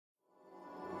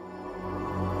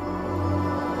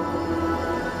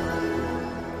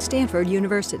Stanford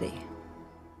University.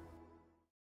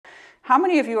 How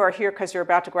many of you are here because you're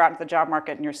about to go out into the job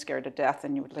market and you're scared to death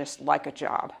and you would just like a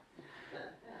job?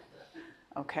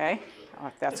 Okay,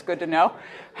 that's good to know.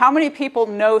 How many people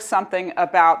know something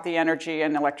about the energy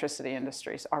and electricity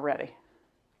industries already?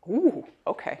 Ooh,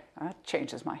 okay, that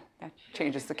changes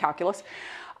the calculus.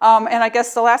 And I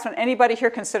guess the last one, anybody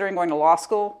here considering going to law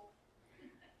school?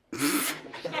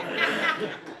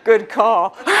 Good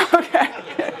call. Okay.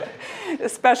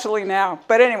 Especially now.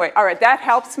 But anyway, all right, that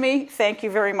helps me. Thank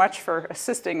you very much for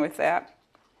assisting with that.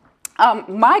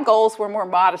 My goals were more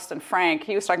modest than Frank.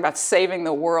 He was talking about saving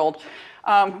the world.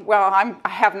 Well, I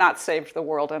have not saved the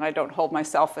world, and I don't hold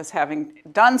myself as having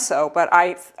done so, but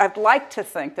I'd like to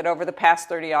think that over the past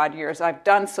 30-odd years, I've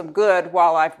done some good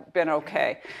while I've been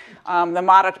okay. The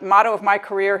motto of my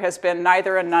career has been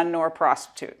neither a nun nor a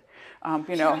prostitute. And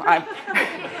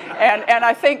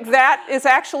I think that is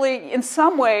actually, in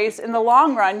some ways, in the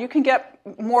long run, you can get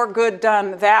more good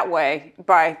done that way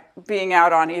by being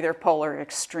out on either polar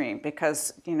extreme,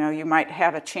 because you might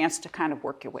have a chance to kind of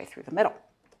work your way through the middle.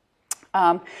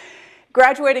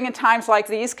 Graduating in times like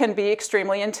these can be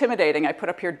extremely intimidating. I put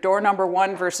up here door number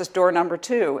 1 versus door number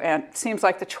 2, and it seems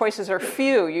like the choices are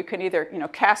few. You can either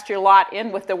cast your lot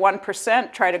in with the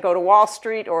 1%, try to go to Wall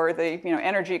Street or the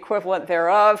energy equivalent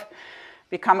thereof,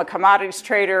 become a commodities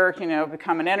trader,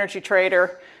 become an energy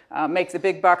trader, make the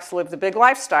big bucks, live the big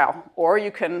lifestyle, or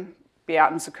you can be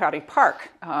out in Zuccotti Park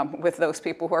with those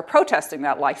people who are protesting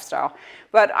that lifestyle.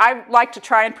 But I like to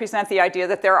try and present the idea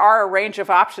that there are a range of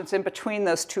options in between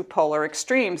those two polar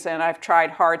extremes, and I've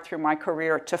tried hard through my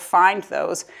career to find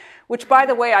those, which, by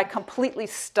the way, I completely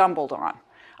stumbled on.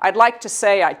 I'd like to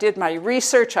say I did my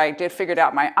research, figured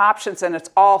out my options, and it's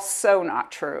all so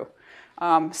not true.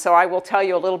 So I will tell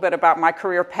you a little bit about my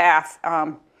career path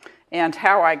and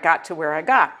how I got to where I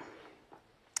got.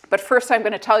 But first, I'm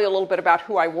going to tell you a little bit about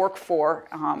who I work for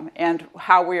and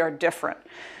how we are different.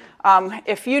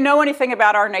 If you know anything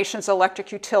about our nation's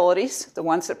electric utilities, the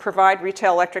ones that provide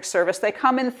retail electric service, they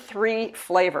come in 3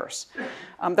 flavors.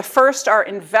 The first are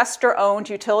investor-owned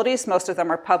utilities. Most of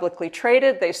them are publicly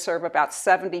traded. They serve about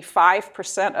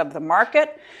 75% of the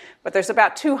market, but there's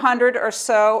about 200 or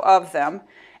so of them.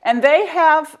 And they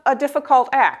have a difficult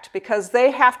act because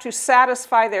they have to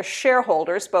satisfy their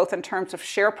shareholders, both in terms of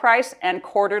share price and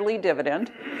quarterly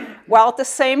dividend, while at the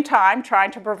same time trying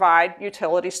to provide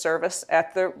utility service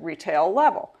at the retail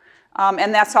level.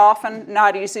 And that's often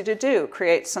not easy to do,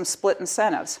 create some split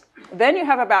incentives. Then you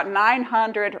have about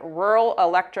 900 rural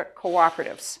electric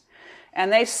cooperatives.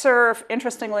 And they serve,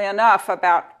 interestingly enough,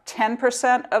 about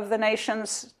 10% of the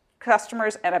nation's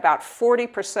customers and about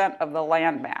 40% of the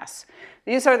land mass.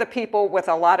 These are the people with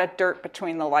a lot of dirt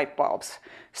between the light bulbs,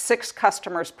 6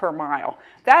 customers per mile.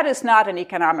 That is not an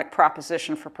economic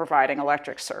proposition for providing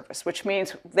electric service, which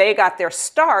means they got their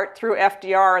start through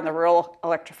FDR and the Rural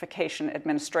Electrification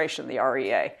Administration, the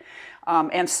REA.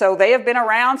 And so they have been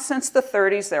around since the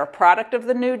 30s. They're a product of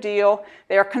the New Deal.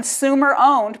 They are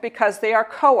consumer-owned because they are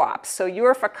co-ops. So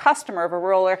if a customer of a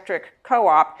rural electric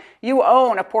co-op, you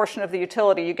own a portion of the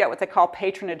utility. You get what they call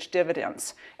patronage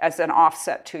dividends as an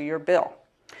offset to your bill.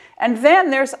 And then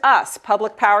there's us,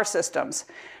 public power systems.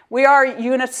 We are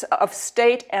units of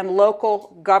state and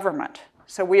local government.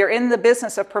 So we are in the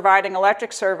business of providing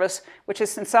electric service, which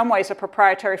is in some ways a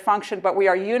proprietary function, but we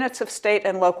are units of state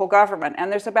and local government, and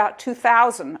there's about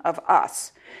 2,000 of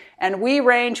us. And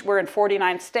we're in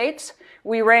 49 states.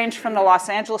 We range from the Los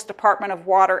Angeles Department of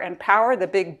Water and Power, the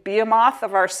big behemoth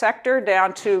of our sector,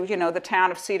 down to the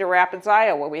town of Cedar Rapids,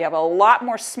 Iowa. We have a lot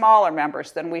more smaller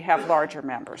members than we have larger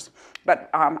members. But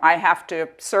I have to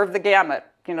serve the gamut,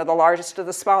 the largest to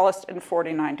the smallest in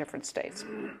 49 different states.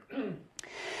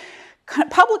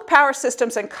 Public power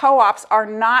systems and co-ops are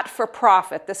not for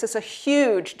profit. This is a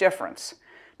huge difference.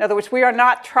 In other words, we are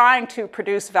not trying to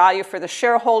produce value for the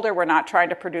shareholder. We're not trying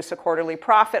to produce a quarterly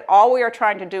profit. All we are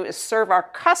trying to do is serve our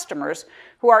customers,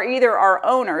 who are either our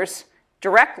owners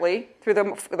directly through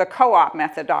the co-op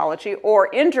methodology or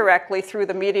indirectly through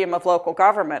the medium of local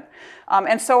government.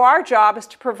 And so our job is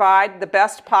to provide the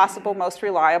best possible, most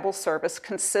reliable service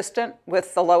consistent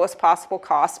with the lowest possible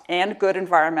cost and good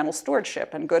environmental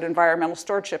stewardship. And good environmental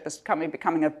stewardship is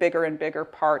becoming a bigger and bigger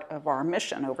part of our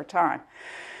mission over time.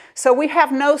 So we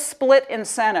have no split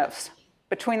incentives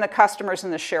between the customers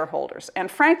and the shareholders. And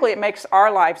frankly, it makes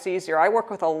our lives easier. I work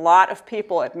with a lot of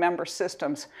people at member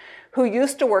systems who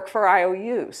used to work for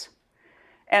IOUs.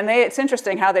 And it's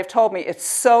interesting how they've told me it's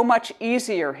so much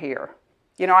easier here.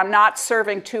 I'm not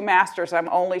serving 2 masters, I'm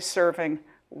only serving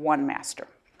 1 master.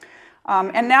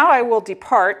 And now I will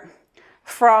depart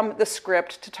from the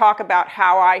script to talk about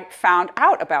how I found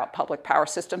out about public power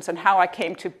systems and how I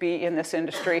came to be in this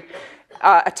industry.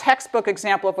 A textbook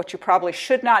example of what you probably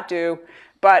should not do,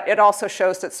 but it also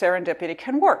shows that serendipity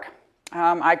can work.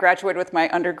 I graduated with my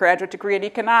undergraduate degree in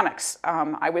economics.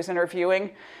 I was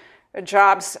interviewing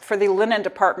jobs for the linen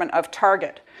department of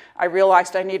Target. I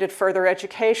realized I needed further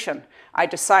education. I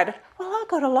decided, well, I'll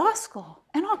go to law school,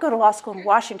 and I'll go to law school in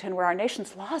Washington where our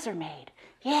nation's laws are made.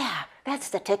 Yeah, that's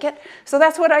the ticket. So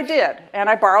that's what I did, and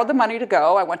I borrowed the money to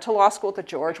go. I went to law school at the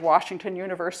George Washington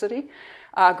University,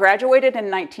 graduated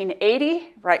in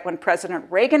 1980, right when President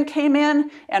Reagan came in,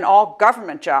 and all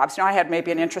government jobs. You know, I had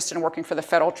maybe an interest in working for the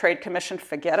Federal Trade Commission.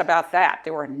 Forget about that.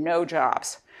 There were no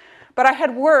jobs. But I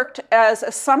had worked as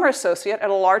a summer associate at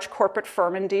a large corporate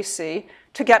firm in DC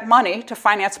to get money to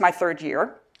finance my third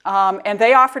year. And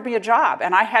they offered me a job,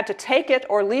 and I had to take it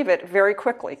or leave it very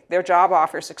quickly. Their job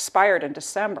offers expired in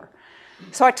December.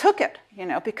 So I took it, you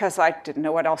know, because I didn't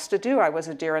know what else to do. I was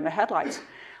a deer in the headlights.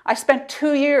 I spent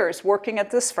 2 years working at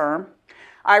this firm.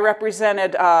 I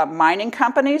represented mining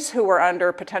companies who were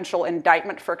under potential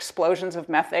indictment for explosions of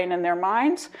methane in their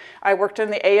mines. I worked in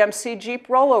the AMC Jeep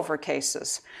rollover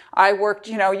cases. I worked,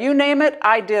 you know, you name it,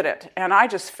 I did it. And I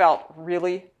just felt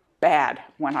really bad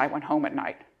when I went home at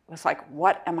night. It was like,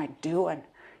 what am I doing?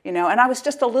 You know, and I was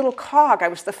just a little cog. I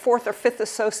was the 4th or 5th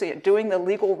associate doing the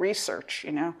legal research,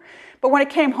 you know. But when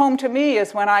it came home to me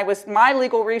is when my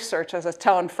legal research, as I was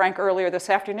telling Frank earlier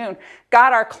this afternoon,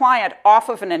 got our client off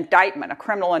of an indictment, a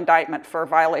criminal indictment for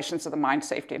violations of the Mine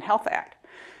Safety and Health Act.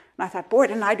 And I thought, boy,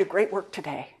 didn't I do great work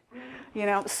today? You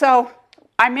know, so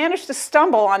I managed to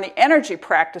stumble on the energy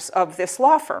practice of this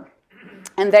law firm.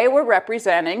 And they were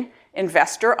representing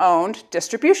investor-owned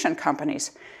distribution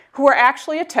companies who were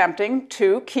actually attempting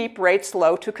to keep rates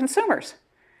low to consumers.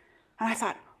 And I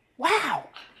thought, wow,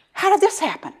 how did this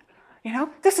happen? You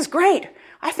know, this is great.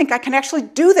 I think I can actually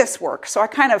do this work. So I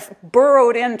kind of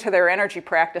burrowed into their energy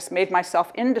practice, made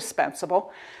myself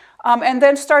indispensable, and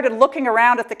then started looking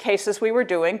around at the cases we were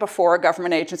doing before a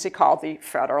government agency called the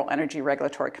Federal Energy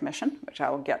Regulatory Commission, which I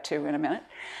will get to in a minute.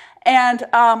 And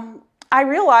I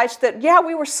realized that, yeah,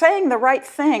 we were saying the right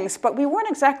things, but we weren't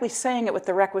exactly saying it with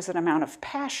the requisite amount of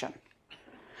passion.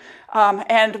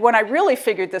 And when I really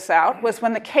figured this out was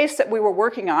when the case that we were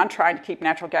working on, trying to keep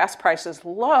natural gas prices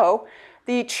low,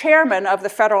 the chairman of the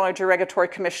Federal Energy Regulatory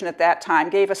Commission at that time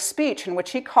gave a speech in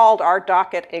which he called our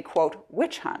docket a, quote,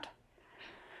 witch hunt,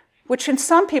 which in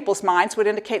some people's minds would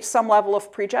indicate some level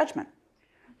of prejudgment,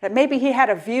 that maybe he had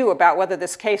a view about whether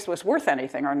this case was worth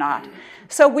anything or not.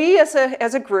 So we as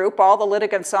a group, all the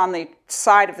litigants on the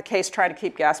side of the case trying to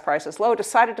keep gas prices low,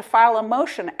 decided to file a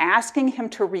motion asking him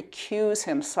to recuse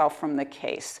himself from the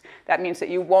case. That means that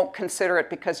you won't consider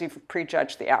it because you've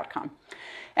prejudged the outcome.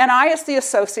 And I, as the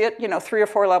associate, you know, 3 or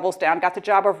 4 levels down, got the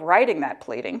job of writing that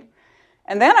pleading.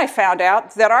 And then I found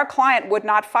out that our client would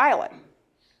not file it.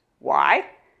 Why?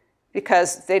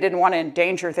 Because they didn't want to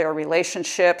endanger their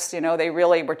relationships. You know, they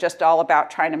really were just all about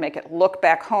trying to make it look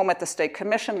back home at the state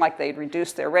commission like they'd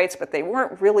reduced their rates, but they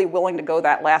weren't really willing to go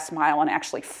that last mile and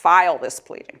actually file this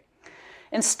pleading.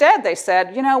 Instead, they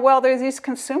said, you know, well, there's these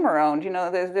consumer-owned, you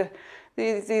know,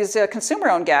 these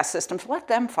consumer-owned gas systems, let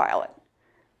them file it.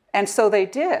 And so they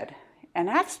did. And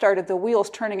that started the wheels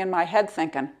turning in my head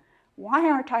thinking, why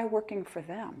aren't I working for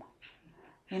them?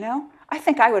 You know, I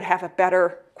think I would have a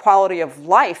better quality of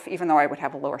life, even though I would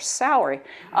have a lower salary,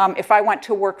 if I went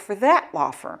to work for that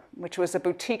law firm, which was a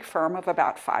boutique firm of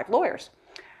about 5 lawyers.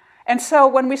 And so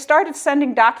when we started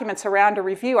sending documents around to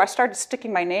review, I started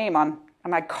sticking my name on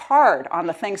my card on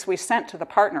the things we sent to the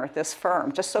partner at this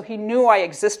firm, just so he knew I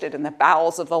existed in the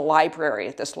bowels of the library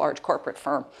at this large corporate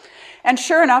firm. And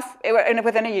sure enough,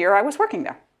 within a year, I was working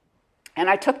there. And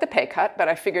I took the pay cut, but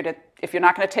I figured if you're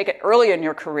not going to take it early in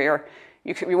your career,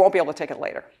 you won't be able to take it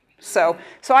later. So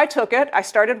I took it. I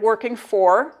started working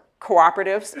for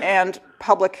cooperatives and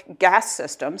public gas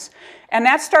systems, and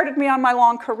that started me on my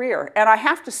long career. And I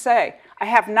have to say, I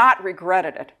have not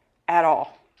regretted it at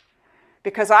all,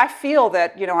 because I feel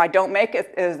that, you know, I don't make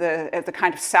it as the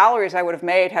kind of salaries I would have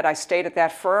made had I stayed at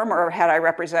that firm or had I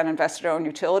represented investor-owned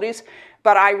utilities,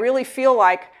 but I really feel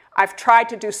like I've tried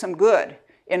to do some good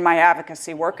in my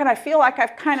advocacy work, and I feel like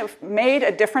I've kind of made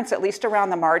a difference, at least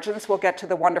around the margins. We'll get to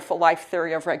the wonderful life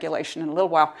theory of regulation in a little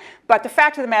while. But the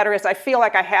fact of the matter is I feel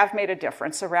like I have made a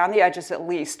difference around the edges at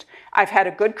least. I've had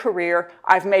a good career.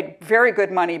 I've made very good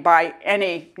money by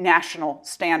any national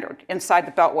standard. Inside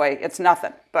the Beltway, it's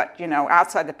nothing. But, you know,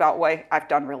 outside the Beltway, I've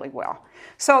done really well.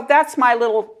 So that's my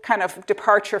little kind of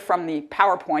departure from the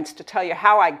PowerPoints to tell you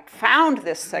how I found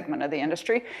this segment of the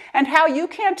industry and how you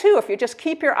can too. If you just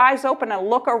keep your eyes open and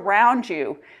look around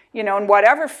you, you know, in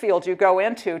whatever field you go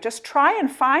into, just try and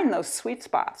find those sweet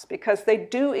spots because they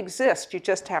do exist. You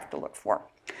just have to look for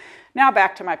them. Now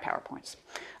back to my PowerPoints.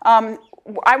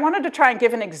 I wanted to try and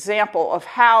give an example of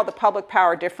how the public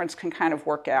power difference can kind of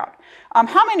work out.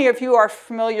 How many of you are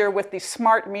familiar with the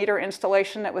smart meter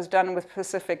installation that was done with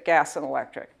Pacific Gas and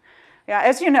Electric? Yeah,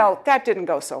 as you know, that didn't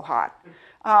go so hot.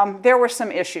 There were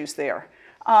some issues there.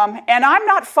 And I'm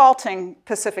not faulting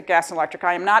Pacific Gas and Electric.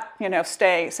 I am not, you know,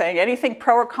 saying anything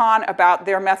pro or con about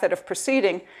their method of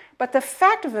proceeding. But the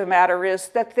fact of the matter is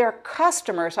that their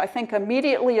customers, I think,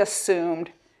 immediately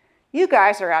assumed, you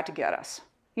guys are out to get us.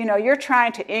 You know, you're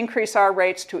trying to increase our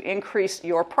rates to increase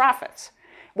your profits.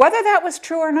 Whether that was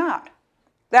true or not,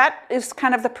 that is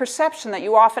kind of the perception that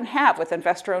you often have with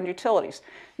investor-owned utilities.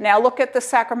 Now look at the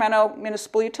Sacramento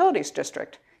Municipal Utilities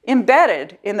District,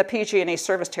 embedded in the PG&E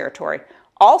service territory.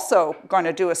 Also going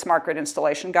to do a smart grid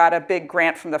installation, got a big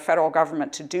grant from the federal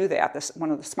government to do that,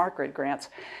 one of the smart grid grants.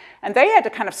 And they had to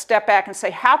kind of step back and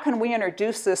say, how can we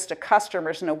introduce this to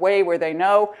customers in a way where they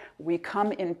know we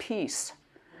come in peace?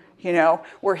 You know,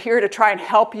 we're here to try and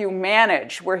help you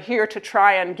manage. We're here to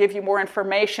try and give you more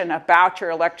information about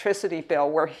your electricity bill.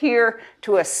 We're here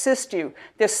to assist you.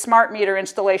 This smart meter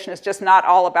installation is just not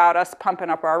all about us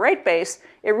pumping up our rate base.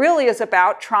 It really is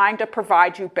about trying to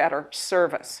provide you better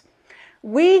service.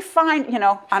 We find, you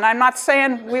know, and I'm not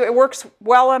saying it works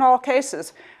well in all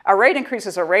cases. A rate increase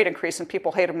is a rate increase and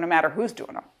people hate them no matter who's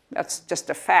doing them. That's just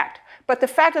a fact. But the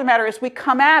fact of the matter is we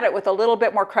come at it with a little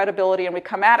bit more credibility and we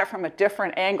come at it from a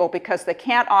different angle because they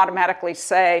can't automatically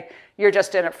say, you're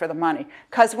just in it for the money.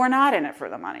 Because we're not in it for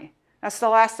the money. That's the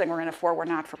last thing we're in it for. We're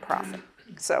not for profit.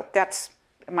 So that's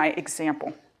my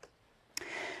example.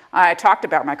 I talked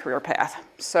about my career path.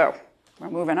 So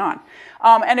we're moving on.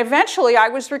 And eventually I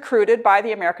was recruited by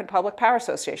the American Public Power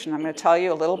Association. I'm going to tell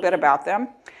you a little bit about them.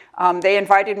 They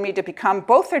invited me to become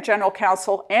both their general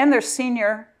counsel and their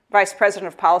senior vice president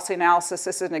of policy analysis.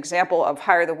 This is an example of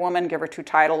hire the woman, give her 2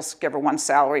 titles, give her 1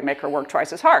 salary, make her work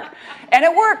twice as hard. And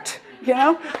it worked, you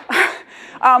know.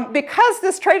 Because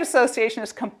this trade association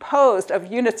is composed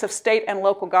of units of state and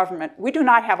local government, we do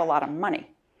not have a lot of money.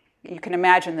 You can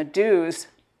imagine the dues,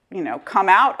 you know, come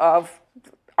out of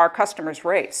our customers'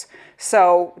 rates.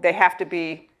 So they have to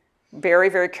be very,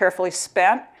 very carefully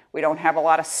spent. We don't have a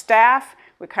lot of staff.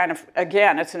 We kind of,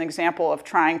 again, it's an example of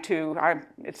trying to,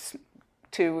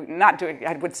 not do,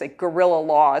 I would say guerrilla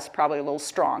law is probably a little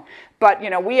strong. But, you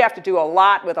know, we have to do a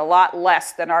lot with a lot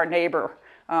less than our neighbor.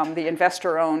 The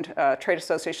investor-owned trade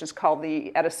association is called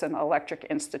the Edison Electric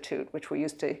Institute, which we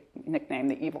used to nickname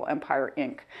the Evil Empire,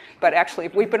 Inc. But actually,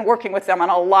 we've been working with them on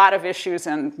a lot of issues,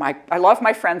 and I love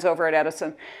my friends over at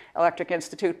Edison Electric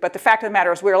Institute. But the fact of the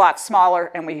matter is we're a lot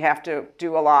smaller, and we have to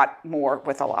do a lot more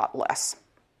with a lot less.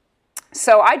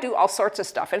 So I do all sorts of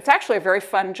stuff. It's actually a very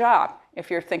fun job if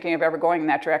you're thinking of ever going in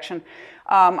that direction.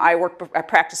 I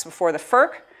practiced before the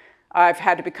FERC. I've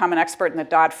had to become an expert in the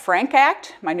Dodd-Frank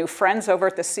Act. My new friends over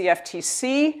at the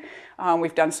CFTC.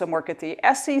 We've done some work at the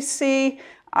SEC,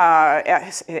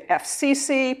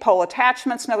 FCC, pole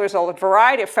attachments. Now there's a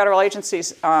variety of federal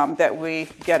agencies that we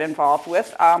get involved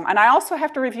with. And I also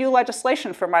have to review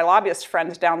legislation for my lobbyist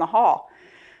friends down the hall.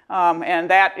 And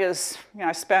that is, you know,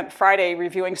 I spent Friday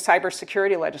reviewing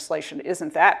cybersecurity legislation.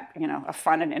 Isn't that, you know, a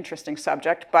fun and interesting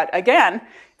subject? But again,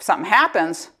 if something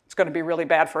happens, it's going to be really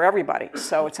bad for everybody.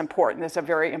 So it's important. It's a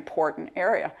very important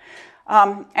area.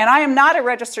 And I am not a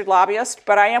registered lobbyist,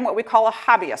 but I am what we call a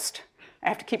hobbyist. I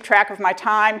have to keep track of my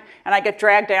time, and I get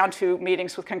dragged down to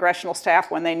meetings with congressional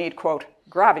staff when they need, quote,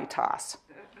 gravitas,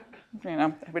 you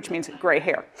know, which means gray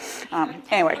hair.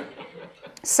 Anyway,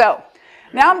 so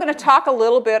now I'm going to talk a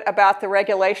little bit about the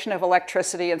regulation of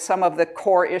electricity and some of the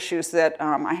core issues that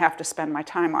I have to spend my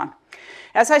time on.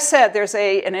 As I said, there's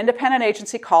an independent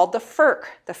agency called the FERC,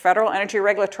 the Federal Energy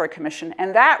Regulatory Commission,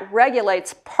 and that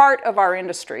regulates part of our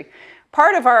industry.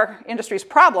 Part of our industry's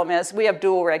problem is we have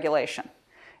dual regulation.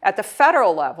 At the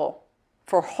federal level,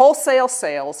 for wholesale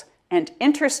sales and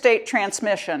interstate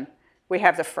transmission, we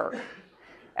have the FERC.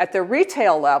 At the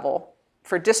retail level,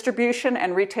 for distribution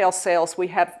and retail sales, we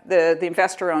have the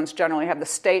investor-owns generally have the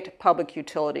state public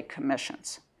utility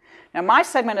commissions. Now, my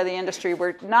segment of the industry,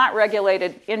 we're not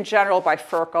regulated in general by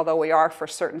FERC, although we are for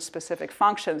certain specific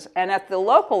functions. And at the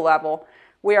local level,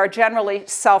 we are generally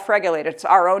self-regulated. It's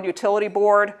our own utility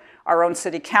board, our own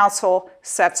city council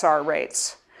sets our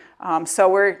rates. So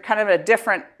we're kind of in a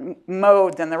different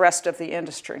mode than the rest of the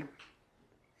industry.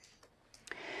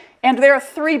 And there are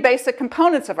three basic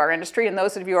components of our industry, and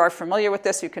those of you who are familiar with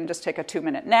this, you can just take a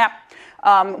 2-minute nap.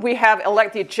 We have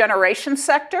the generation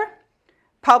sector.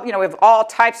 We have all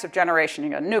types of generation.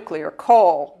 You got nuclear,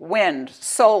 coal, wind,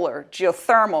 solar,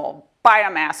 geothermal,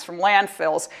 biomass from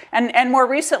landfills. And more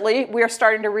recently, we are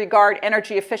starting to regard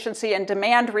energy efficiency and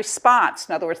demand response,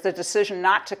 in other words, the decision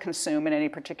not to consume in any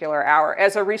particular hour,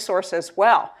 as a resource as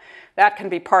well. That can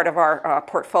be part of our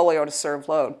portfolio to serve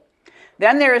load.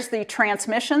 Then there is the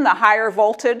transmission, the higher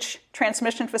voltage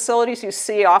transmission facilities you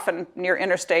see often near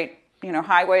interstate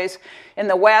highways. In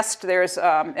the West, there's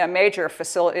a major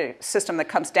facility system that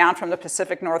comes down from the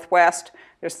Pacific Northwest.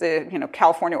 There's the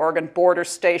California-Oregon border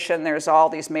station. There's all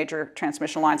these major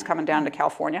transmission lines coming down to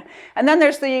California. And then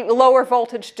there's the lower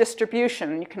voltage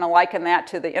distribution. You can liken that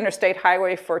to the interstate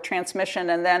highway for transmission,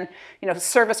 and then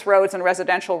service roads and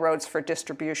residential roads for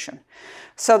distribution.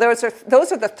 So those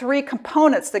are the three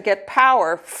components that get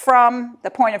power from the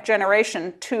point of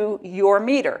generation to your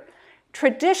meter.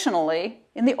 Traditionally,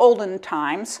 in the olden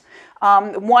times,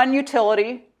 one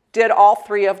utility did all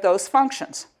three of those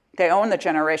functions. They owned the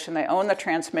generation, they owned the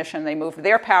transmission, they moved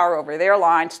their power over their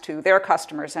lines to their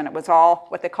customers, and it was all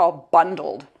what they call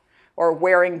bundled or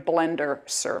wearing blender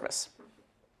service.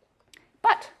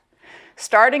 But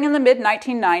starting in the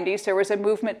mid-1990s, there was a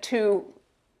movement to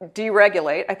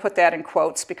deregulate. I put that in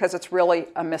quotes because it's really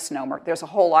a misnomer. There's a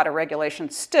whole lot of regulation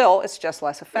still, it's just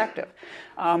less effective.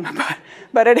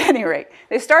 But at any rate,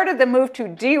 they started the move to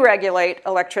deregulate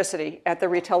electricity at the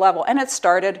retail level, and it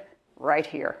started right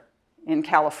here in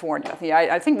California.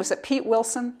 I think, was it Pete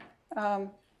Wilson,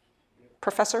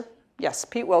 professor? Yes,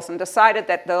 Pete Wilson decided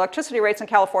that the electricity rates in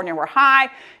California were high.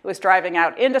 It was driving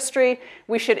out industry.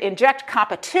 We should inject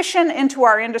competition into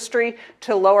our industry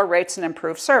to lower rates and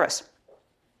improve service.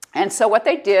 And so what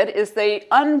they did is they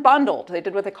unbundled. They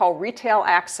did what they call retail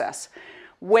access,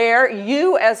 where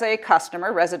you as a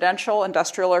customer, residential,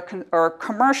 industrial, or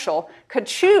commercial, could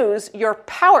choose your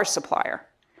power supplier.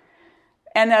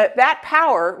 And that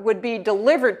power would be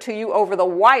delivered to you over the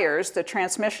wires, the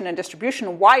transmission and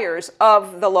distribution wires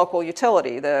of the local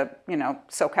utility, the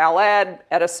SoCal Ed,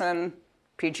 Edison,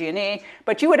 PG&E,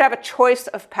 but you would have a choice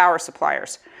of power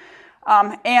suppliers.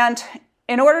 And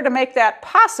in order to make that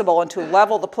possible and to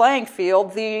level the playing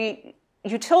field, the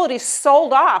utilities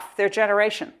sold off their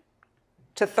generation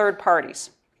to third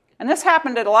parties. And this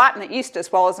happened a lot in the East as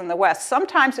well as in the West.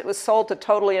 Sometimes it was sold to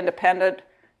totally independent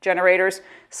generators.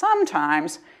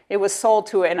 Sometimes it was sold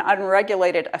to an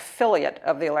unregulated affiliate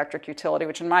of the electric utility,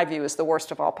 which in my view is the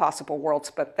worst of all possible worlds,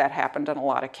 but that happened in a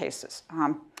lot of cases.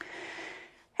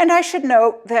 And I should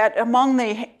note that among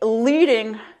the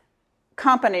leading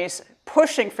companies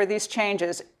pushing for these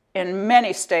changes in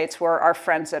many states were our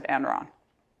friends at Enron.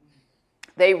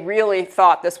 They really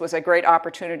thought this was a great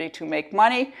opportunity to make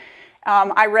money.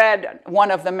 I read one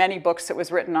of the many books that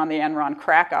was written on the Enron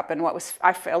crack-up, and a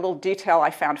little detail I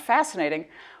found fascinating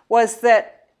was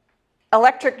that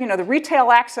the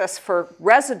retail access for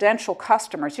residential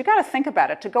customers, you got to think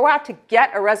about it. To go out to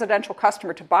get a residential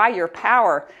customer to buy your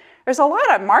power, there's a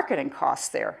lot of marketing costs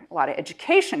there, a lot of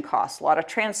education costs, a lot of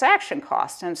transaction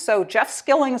costs. And so Jeff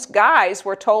Skilling's guys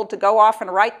were told to go off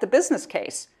and write the business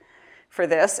case for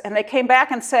this, and they came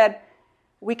back and said,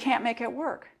 we can't make it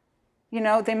work.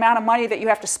 The amount of money that you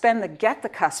have to spend to get the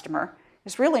customer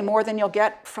is really more than you'll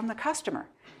get from the customer.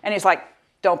 And he's like,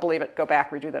 don't believe it, go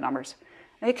back, redo the numbers.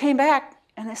 And they came back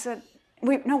and they said,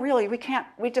 no, really, we can't,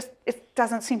 it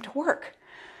doesn't seem to work.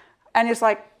 And he's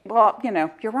like, well,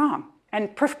 you're wrong.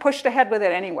 And pushed ahead with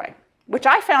it anyway, which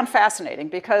I found fascinating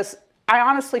because I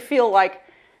honestly feel like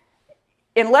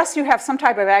unless you have some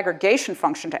type of aggregation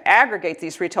function to aggregate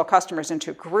these retail customers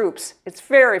into groups, it's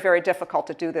very, very difficult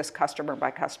to do this customer by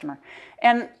customer.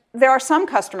 And there are some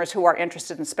customers who are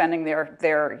interested in spending their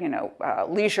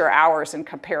leisure hours in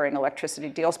comparing electricity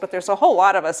deals, but there's a whole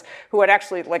lot of us who would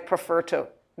actually prefer to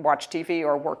watch TV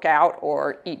or work out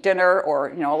or eat dinner or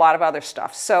a lot of other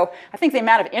stuff. So I think the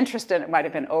amount of interest in it might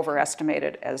have been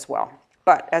overestimated as well.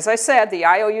 But as I said, the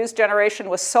IOU's generation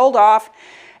was sold off,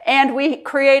 and we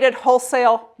created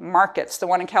wholesale markets. The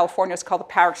one in California is called the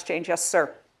Power Exchange. Yes,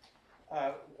 sir.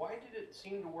 Why did it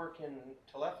seem to work in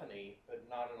telephony but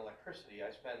not in electricity?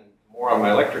 I spend more on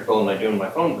my electrical than I do on my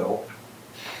phone bill.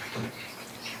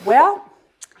 Well,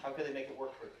 how could they make it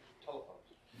work for telephones?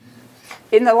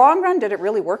 In the long run, did it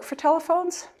really work for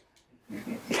telephones? I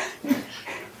mean,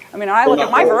 when I look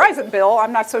at my Verizon bill,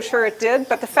 I'm not so sure it did.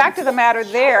 But the fact of the matter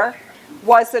there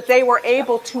was that they were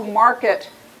able to market.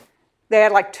 They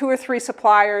had 2 or 3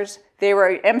 suppliers.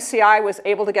 MCI was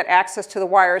able to get access to the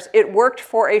wires. It worked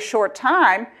for a short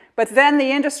time, but then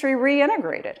the industry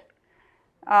reintegrated.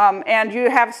 And you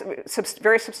have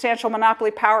very substantial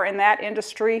monopoly power in that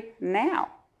industry now.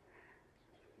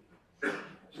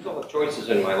 Still have choices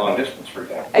in my long distance, for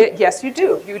example. Yes, you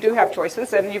do. You do have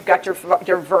choices, and you've got your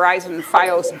Verizon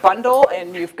Fios bundle,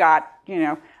 and you've got,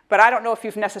 but I don't know if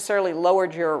you've necessarily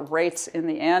lowered your rates in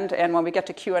the end. And when we get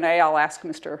to Q&A, I'll ask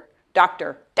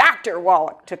Dr.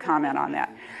 Wallach to comment on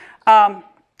that.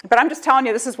 But I'm just telling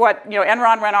you, this is what,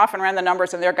 Enron went off and ran the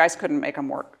numbers, and their guys couldn't make them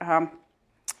work.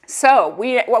 So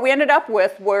what we ended up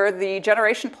with were the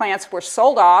generation plants were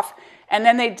sold off, and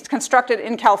then they constructed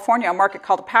in California a market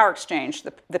called the Power Exchange,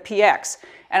 the PX,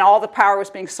 and all the power was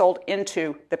being sold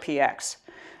into the PX.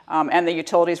 And the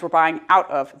utilities were buying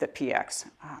out of the PX.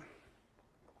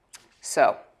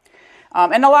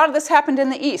 And a lot of this happened in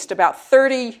the East. About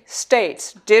 30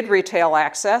 states did retail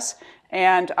access.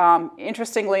 And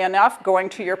interestingly enough, going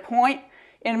to your point,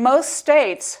 in most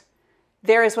states,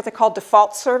 there is what they call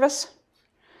default service.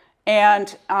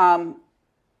 And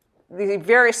the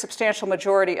very substantial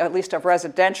majority, at least of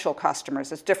residential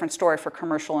customers, it's a different story for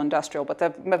commercial and industrial, but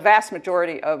the vast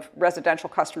majority of residential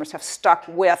customers have stuck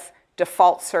with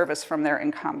default service from their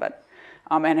incumbent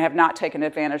and have not taken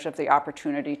advantage of the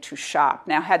opportunity to shop.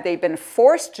 Now, had they been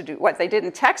forced to do, what they did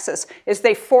in Texas is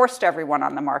they forced everyone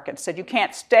on the market, said you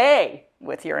can't stay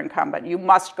with your incumbent, you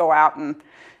must go out and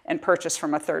purchase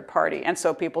from a third party. And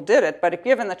so people did it, but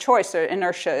given the choice,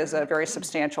 inertia is a very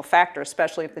substantial factor,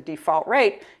 especially if the default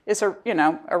rate is a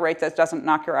rate that doesn't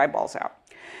knock your eyeballs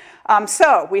out.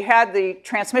 So we had the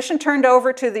transmission turned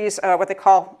over to these, what they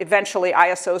call eventually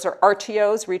ISOs or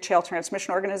RTOs, retail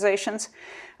transmission organizations,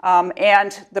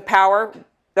 and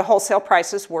the wholesale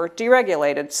prices were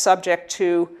deregulated, subject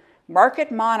to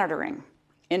market monitoring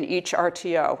in each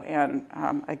RTO. And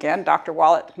again, Dr.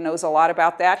 Wallach knows a lot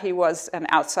about that. He was an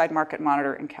outside market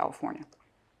monitor in California.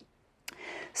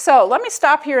 So let me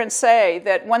stop here and say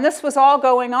that when this was all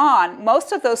going on,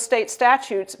 most of those state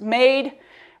statutes made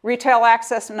retail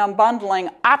access and unbundling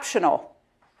optional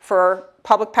for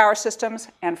public power systems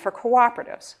and for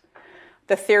cooperatives.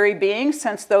 The theory being,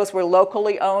 since those were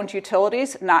locally owned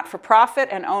utilities, not for profit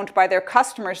and owned by their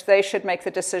customers, they should make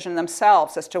the decision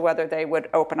themselves as to whether they would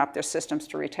open up their systems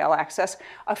to retail access.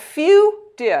 A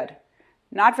few did,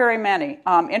 not very many.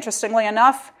 Interestingly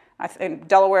enough, I think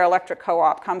Delaware Electric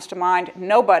Co-op comes to mind.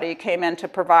 Nobody came in to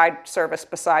provide service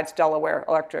besides Delaware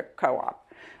Electric Co-op.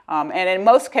 And in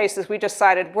most cases, we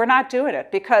decided we're not doing it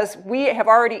because we have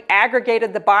already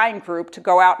aggregated the buying group to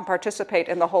go out and participate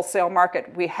in the wholesale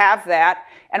market. We have that,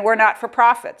 and we're not for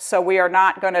profit. So we are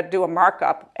not going to do a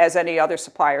markup as any other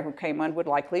supplier who came in would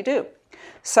likely do.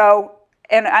 So,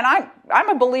 and I'm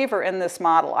a believer in this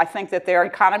model. I think that their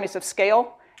economies of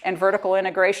scale and vertical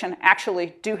integration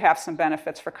actually do have some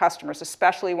benefits for customers,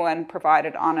 especially when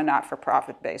provided on a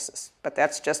not-for-profit basis. But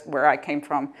that's just where I came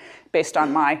from based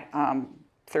on my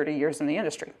 30 years in the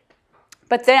industry.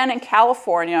 But then in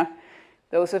California,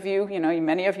 those of you,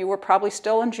 many of you were probably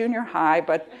still in junior high,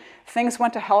 but things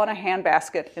went to hell in a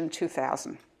handbasket in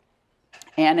 2000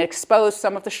 and exposed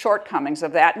some of the shortcomings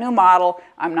of that new model.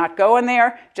 I'm not going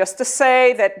there just to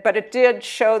say that, but it did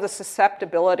show the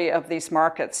susceptibility of these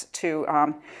markets to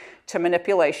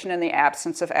manipulation in the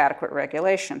absence of adequate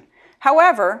regulation.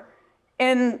 However,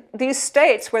 in these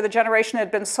states where the generation had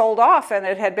been sold off and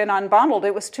it had been unbundled,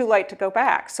 it was too late to go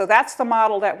back. So that's the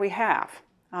model that we have.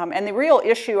 And the real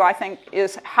issue, I think,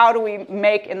 is how do we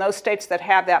make, in those states that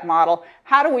have that model,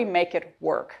 how do we make it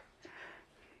work?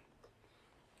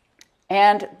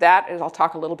 And that is, I'll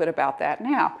talk a little bit about that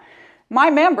now.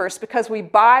 My members, because we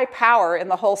buy power in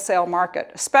the wholesale market,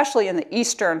 especially in the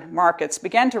eastern markets,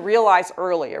 began to realize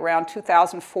early, around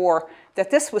 2004,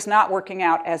 that this was not working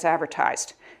out as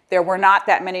advertised. There were not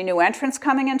that many new entrants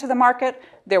coming into the market.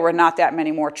 There were not that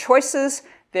many more choices.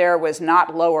 There was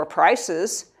not lower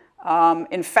prices.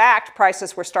 In fact,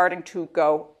 prices were starting to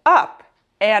go up.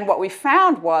 And what we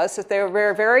found was that they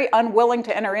were very unwilling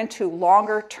to enter into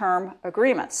longer-term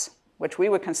agreements, which we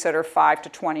would consider 5 to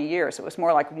 20 years. It was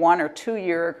more like 1 or 2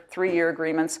 year, 3-year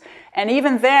agreements. And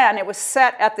even then, it was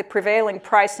set at the prevailing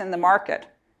price in the market.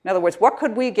 In other words, what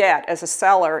could we get as a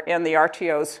seller in the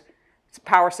RTO's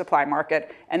power supply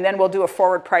market, and then we'll do a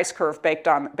forward price curve based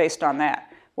on that.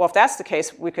 Well, if that's the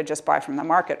case, we could just buy from the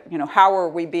market. How are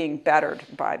we being bettered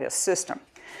by this system?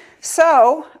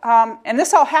 So, and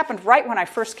this all happened right when I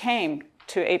first came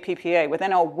to APPA.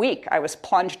 Within a week, I was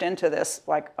plunged into this,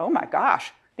 like, oh my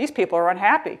gosh, these people are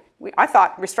unhappy. I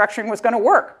thought restructuring was going to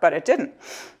work, but it didn't.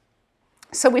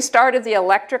 So we started the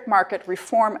Electric Market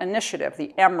Reform Initiative,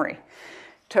 the EMRI,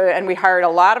 and we hired a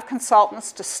lot of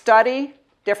consultants to study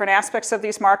different aspects of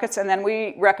these markets, and then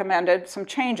we recommended some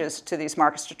changes to these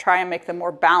markets to try and make them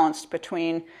more balanced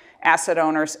between asset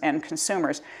owners and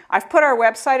consumers. I've put our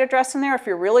website address in there if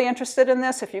you're really interested in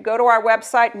this. If you go to our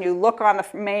website and you look on the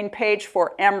main page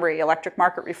for EMRI, Electric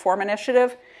Market Reform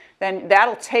Initiative, then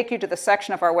that'll take you to the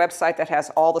section of our website that has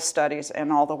all the studies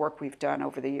and all the work we've done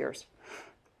over the years.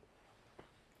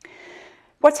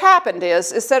 What's happened is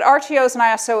that RTOs and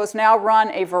ISOs now run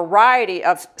a variety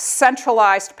of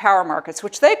centralized power markets,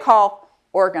 which they call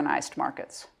organized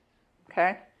markets,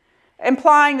 okay?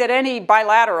 Implying that any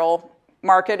bilateral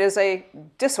market is a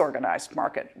disorganized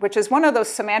market, which is one of those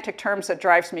semantic terms that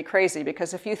drives me crazy,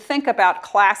 because if you think about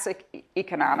classic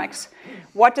economics,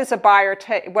 what does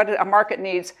a market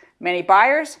needs? Many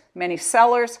buyers, many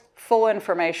sellers, full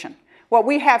information. What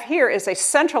we have here is a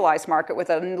centralized market with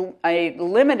a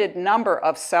limited number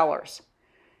of sellers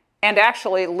and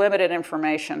actually limited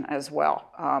information as well,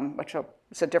 which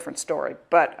is a different story.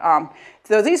 But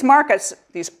so these markets,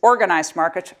 these organized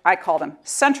markets, I call them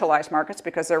centralized markets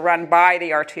because they're run by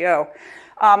the RTO,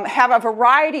 have a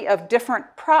variety of different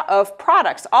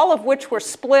products, all of which were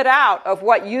split out of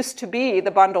what used to be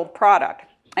the bundled product.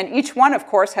 And each one, of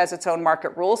course, has its own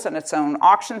market rules and its own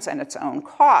auctions and its own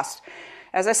cost.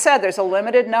 As I said, there's a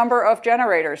limited number of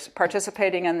generators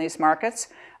participating in these markets.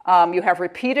 You have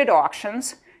repeated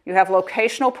auctions. You have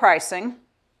locational pricing.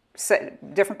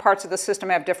 Different parts of the system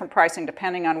have different pricing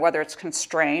depending on whether it's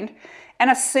constrained, and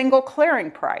a single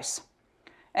clearing price.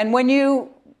 And when you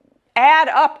add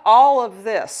up all of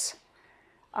this,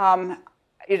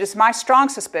 it is my strong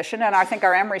suspicion, and I think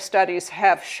our EMRI studies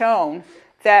have shown,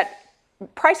 that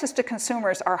prices to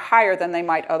consumers are higher than they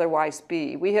might otherwise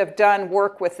be. We have done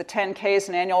work with the 10Ks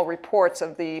and annual reports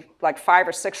of the 5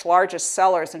 or 6 largest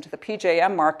sellers into the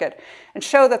PJM market and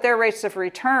show that their rates of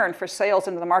return for sales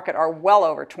into the market are well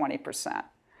over 20%,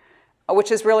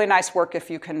 which is really nice work if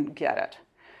you can get it,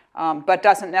 but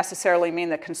doesn't necessarily mean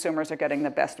that consumers are getting the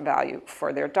best value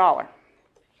for their dollar.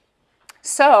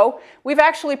 So we've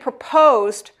actually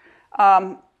proposed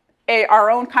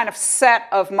our own kind of set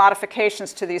of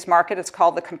modifications to these markets. It's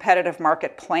called the Competitive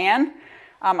Market Plan.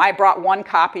 I brought one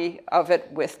copy of it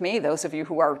with me. Those of you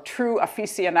who are true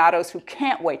aficionados who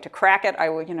can't wait to crack it,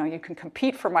 you can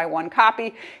compete for my one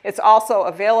copy. It's also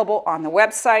available on the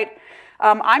website.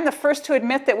 I'm the first to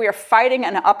admit that we are fighting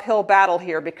an uphill battle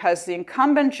here because the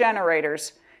incumbent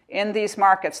generators in these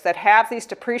markets that have these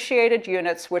depreciated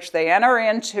units, which they enter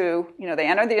into, they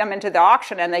enter them into the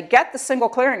auction and they get the single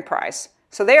clearing price.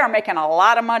 So they are making a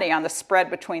lot of money on the spread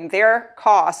between their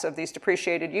costs of these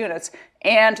depreciated units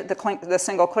and the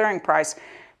single clearing price.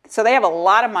 So they have a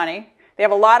lot of money. They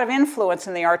have a lot of influence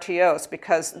in the RTOs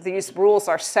because these rules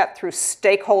are set through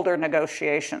stakeholder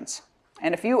negotiations.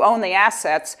 And if you own the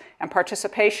assets and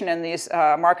participation in these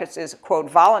markets is, quote,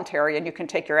 voluntary, and you can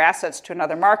take your assets to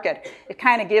another market, it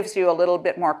kind of gives you a little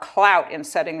bit more clout in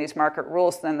setting these market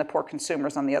rules than the poor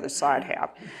consumers on the other side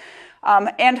have.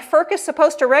 And FERC is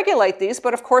supposed to regulate these,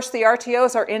 but of course the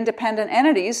RTOs are independent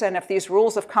entities, and if these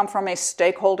rules have come from a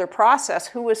stakeholder process,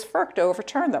 who is FERC to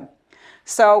overturn them?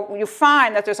 So you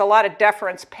find that there's a lot of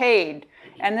deference paid,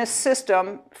 and this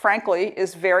system, frankly,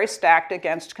 is very stacked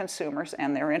against consumers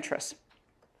and their interests.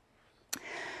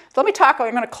 So I'm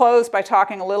going to close by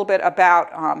talking a little bit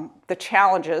about the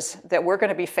challenges that we're going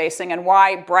to be facing and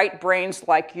why bright brains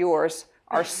like yours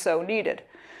are so needed.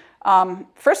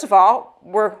 First of all,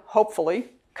 we're hopefully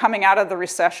coming out of the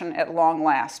recession at long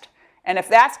last. And if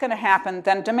that's going to happen,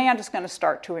 then demand is going to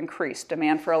start to increase,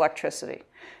 demand for electricity.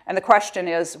 And the question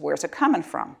is, where's it coming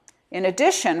from? In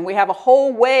addition, we have a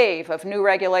whole wave of new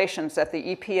regulations that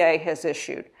the EPA has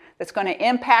issued that's going to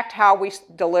impact how we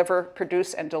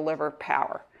produce and deliver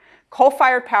power.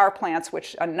 Coal-fired power plants,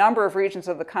 which a number of regions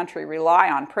of the country rely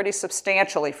on pretty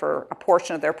substantially for a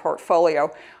portion of their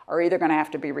portfolio, are either going to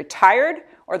have to be retired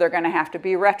or they're going to have to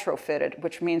be retrofitted,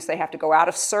 which means they have to go out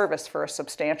of service for a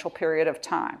substantial period of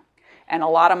time. And a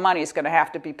lot of money is going to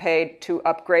have to be paid to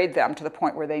upgrade them to the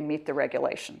point where they meet the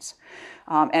regulations.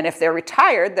 And if they're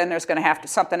retired, then there's going to have to,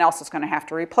 something else is going to have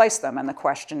to replace them. And the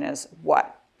question is,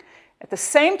 what? At the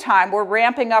same time, we're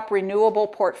ramping up renewable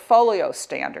portfolio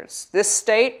standards. This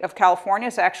state of California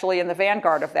is actually in the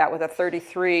vanguard of that with a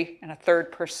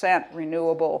 33.33%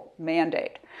 renewable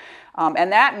mandate.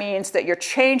 And that means that you're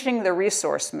changing the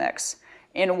resource mix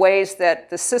in ways that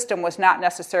the system was not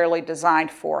necessarily designed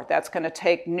for. That's going to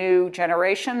take new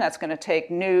generation, that's going to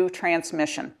take new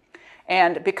transmission.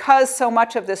 And because so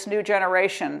much of this new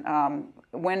generation,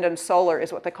 wind and solar,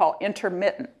 is what they call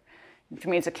intermittent, which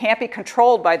means it can't be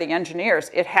controlled by the engineers.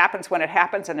 It happens when it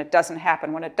happens, and it doesn't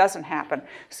happen when it doesn't happen.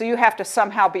 So you have to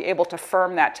somehow be able to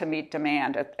firm that to meet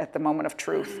demand at the moment of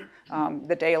truth,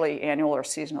 the daily, annual, or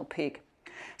seasonal peak.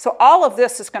 So all of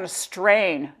this is going to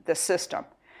strain the system.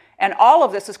 And all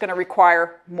of this is going to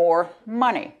require more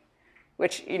money,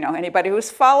 which, anybody who's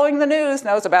following the news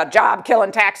knows about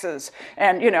job-killing taxes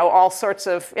and, all sorts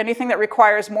of, anything that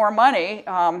requires more money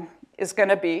is going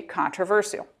to be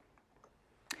controversial.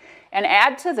 And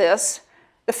add to this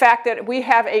the fact that we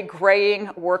have a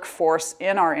graying workforce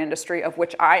in our industry, of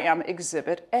which I am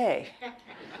Exhibit A.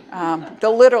 The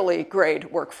literally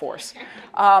grayed workforce.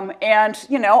 And,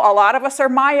 a lot of us are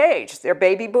my age. They're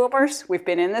baby boomers. We've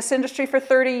been in this industry for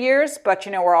 30 years, but,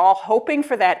 we're all hoping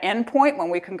for that end point when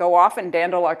we can go off and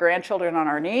dandle our grandchildren on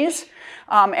our knees.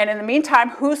 And in the meantime,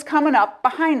 who's coming up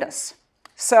behind us?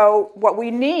 So what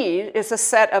we need is a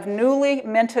set of newly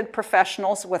minted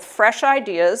professionals with fresh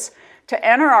ideas to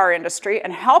enter our industry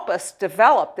and help us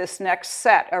develop this next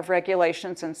set of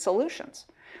regulations and solutions.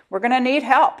 We're going to need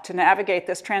help to navigate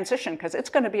this transition because it's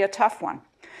going to be a tough one,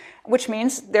 which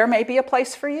means there may be a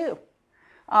place for you,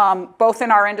 both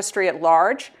in our industry at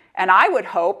large, and I would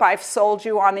hope I've sold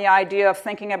you on the idea of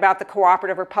thinking about the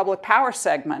cooperative or public power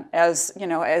segment as,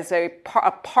 as a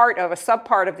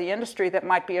subpart of the industry that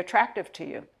might be attractive to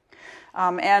you.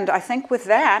 And I think with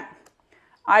that,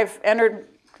 I've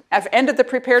ended the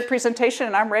prepared presentation,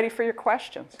 and I'm ready for your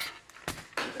questions.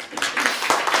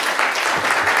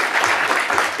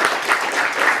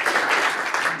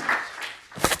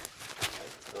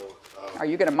 Are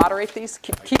you going to moderate these?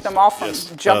 Keep them all from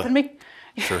jumping me?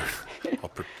 Sure.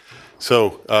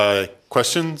 So,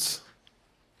 questions?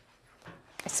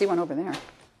 I see one over there.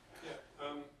 Yeah.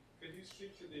 Could you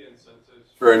speak to the incentives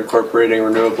for incorporating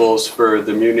renewables for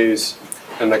the munis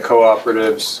and the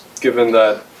cooperatives, given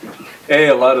that, A,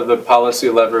 a lot of the policy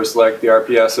levers like the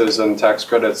RPSs and tax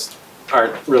credits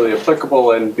aren't really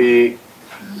applicable, and B,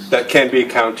 that can be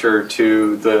counter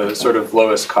to the sort of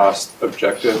lowest cost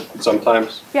objective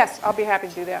sometimes? Yes, I'll be happy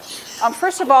to do that.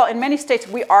 First of all, in many states,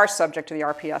 we are subject to the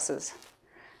RPSs.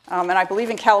 And I believe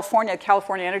in California, the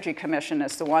California Energy Commission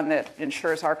is the one that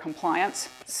ensures our compliance.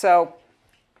 So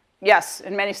yes,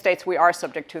 in many states, we are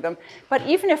subject to them. But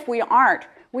even if we aren't,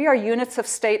 we are units of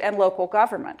state and local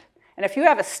government. And if you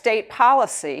have a state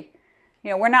policy,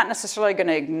 we're not necessarily going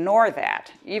to ignore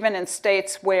that. Even in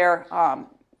states where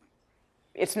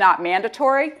it's not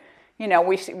mandatory,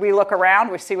 we look around,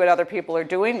 we see what other people are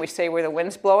doing, we see where the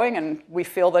wind's blowing, and we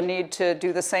feel the need to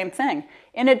do the same thing.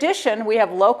 In addition, we have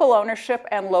local ownership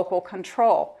and local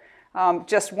control.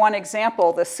 Just one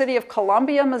example, the city of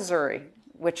Columbia, Missouri,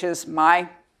 which is the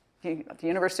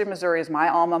University of Missouri is my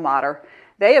alma mater,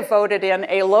 they have voted in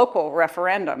a local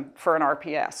referendum for an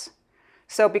RPS.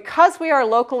 So because we are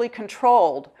locally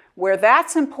controlled, where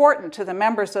that's important to the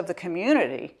members of the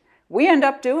community, we end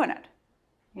up doing it.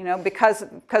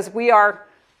 Because we are,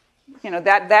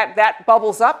 that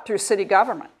bubbles up through city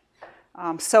government.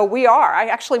 So we are.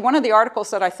 Actually, one of the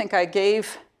articles that I think I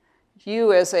gave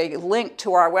you as a link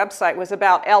to our website was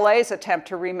about LA's attempt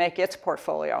to remake its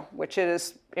portfolio, which it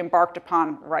is embarked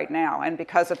upon right now. And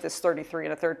because of this 33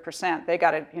 1/3%, they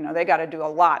got to do a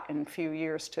lot in a few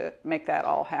years to make that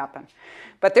all happen.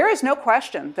 But there is no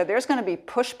question that there's going to be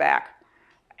pushback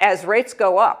as rates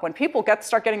go up. When people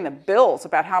start getting the bills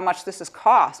about how much this is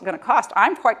going to cost,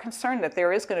 I'm quite concerned that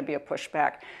there is going to be a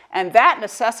pushback. And that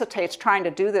necessitates trying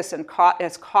to do this in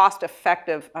as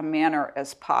cost-effective a manner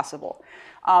as possible.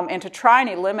 And to try and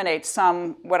eliminate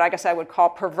some, what I guess I would call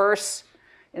perverse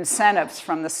incentives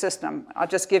from the system. I'll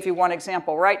just give you one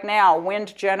example. Right now,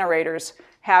 wind generators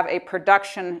have a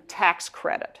production tax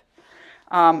credit.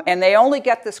 And they only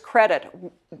get this credit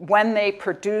when they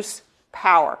produce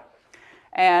power.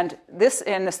 And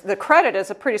the credit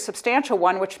is a pretty substantial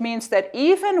one, which means that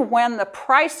even when the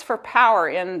price for power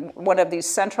in one of these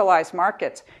centralized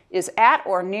markets is at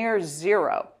or near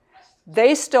zero,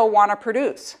 they still want to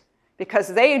produce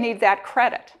because they need that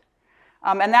credit.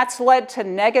 And that's led to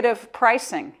negative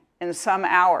pricing in some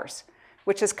hours,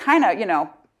 which is kind of,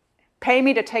 pay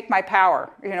me to take my power,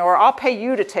 or I'll pay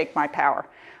you to take my power.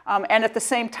 And at the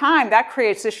same time, that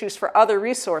creates issues for other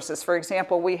resources. For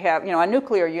example, we have, a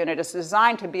nuclear unit is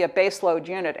designed to be a baseload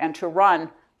unit and to run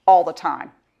all the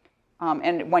time.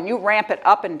 And when you ramp it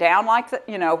up and down like that,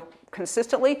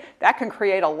 consistently, that can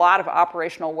create a lot of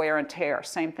operational wear and tear.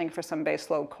 Same thing for some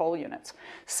baseload coal units.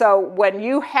 So when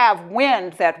you have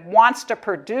wind that wants to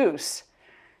produce,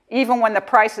 even when the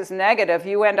price is negative,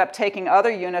 you end up taking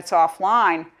other units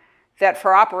offline that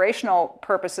for operational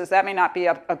purposes, that may not be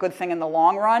a good thing in the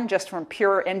long run, just from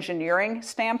pure engineering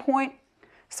standpoint.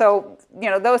 So,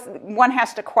 one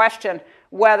has to question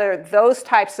whether those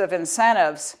types of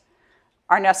incentives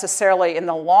are necessarily in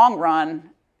the long run,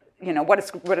 now what it's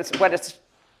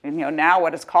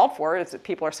called for is that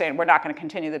people are saying we're not going to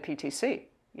continue the PTC,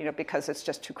 because it's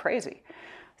just too crazy.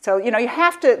 So, you know, you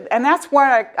have to, and that's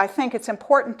why I think it's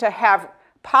important to have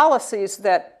policies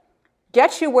that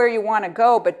get you where you want to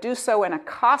go, but do so in a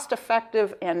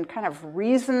cost-effective and kind of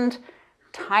reasoned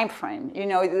time frame. You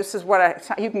know, this is what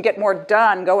you can get more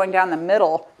done going down the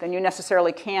middle than you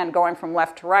necessarily can going from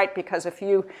left to right, because if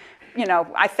you know,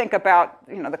 I think about,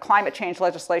 you know, the climate change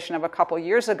legislation of a couple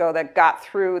years ago that got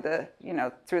through the, you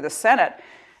know, through the Senate.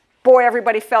 Boy,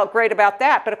 everybody felt great about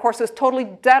that, but of course it was totally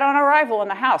dead on arrival in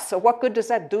the House. So what good does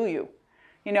that do you?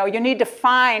 You know, you need to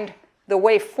find the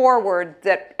way forward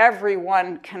that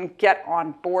everyone can get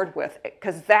on board with,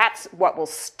 because that's what will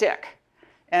stick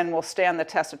and will stand the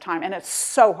test of time. And it's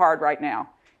so hard right now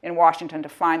in Washington to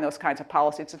find those kinds of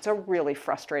policies. It's a really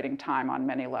frustrating time on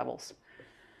many levels.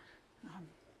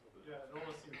 Yeah, it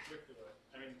almost seems quick to it.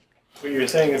 I mean, what you're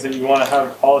saying is that you want to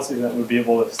have policies that would be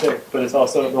able to stick, but it's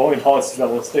also the only policies that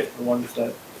will stick are the ones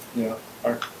that, you know,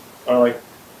 are like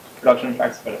production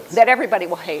tax credits. That everybody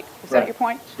will hate. Is that your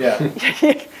point? Yeah.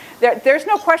 There's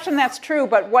no question that's true,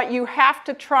 but what you have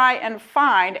to try and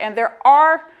find, and there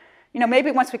are, you know,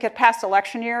 maybe once we get past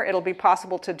election year, it'll be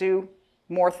possible to do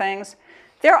more things.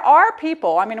 There are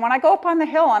people, I mean, when I go up on the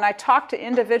Hill and I talk to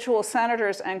individual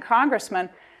senators and congressmen,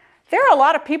 there are a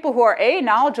lot of people who are A,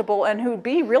 knowledgeable, and who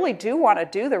B, really do want to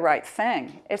do the right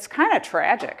thing. It's kind of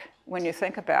tragic when you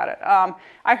think about it.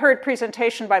 I heard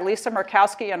presentation by Lisa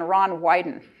Murkowski and Ron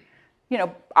Wyden. You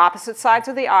know, opposite sides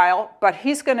of the aisle, but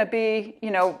he's going to be,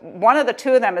 you know, one of the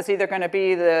two of them is either going to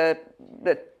be the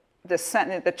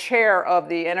chair of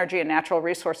the Energy and Natural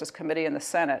Resources Committee in the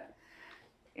Senate,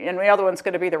 and the other one's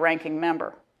going to be the ranking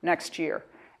member next year.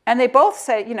 And they both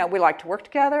say, you know, we like to work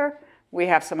together, we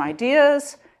have some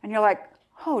ideas, and you're like,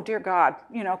 oh, dear God,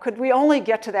 you know, could we only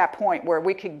get to that point where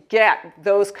we could get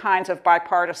those kinds of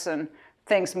bipartisan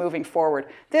things moving forward?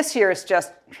 This year is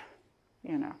just,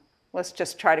 you know, let's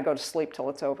just try to go to sleep till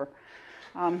it's over.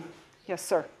 Yes,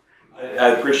 sir. I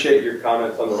appreciate your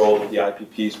comments on the role that the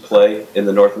IPPs play in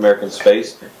the North American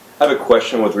space. I have a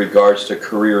question with regards to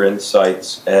career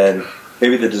insights and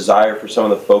maybe the desire for some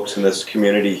of the folks in this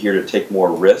community here to take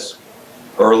more risk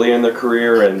early in their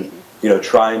career and, you know,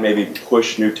 try and maybe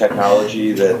push new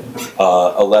technology that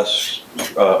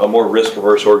a more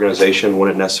risk-averse organization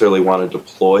wouldn't necessarily want to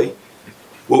deploy.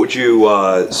 What would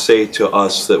you say to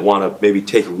us that want to maybe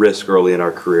take risk early in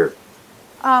our career?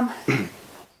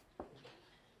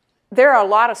 There are a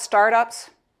lot of startups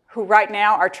who right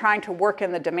now are trying to work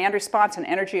in the demand response and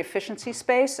energy efficiency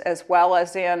space, as well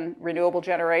as in renewable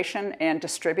generation and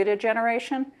distributed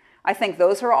generation. I think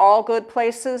those are all good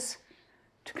places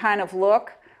to kind of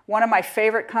look. One of my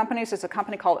favorite companies is a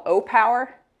company called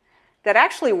O-Power that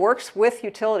actually works with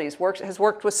utilities, has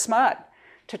worked with SMUD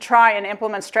to try and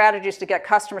implement strategies to get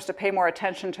customers to pay more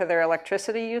attention to their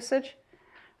electricity usage.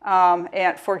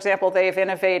 And for example, they've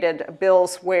innovated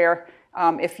bills where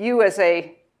if you as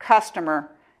a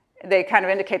customer, they kind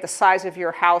of indicate the size of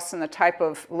your house and the type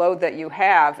of load that you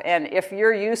have, and if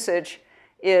your usage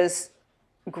is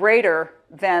greater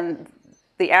than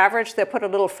the average, they put a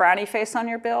little frowny face on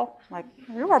your bill, like,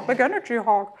 you're a big energy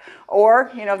hog.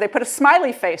 Or, you know, they put a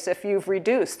smiley face if you've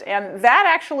reduced. And that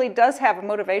actually does have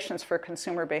motivations for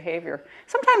consumer behavior.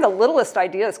 Sometimes the littlest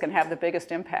ideas can have the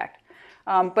biggest impact.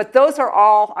 But those are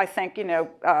all, I think, you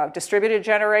know, distributed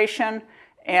generation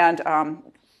and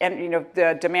you know,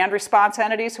 the demand response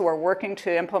entities who are working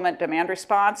to implement demand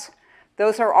response.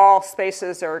 Those are all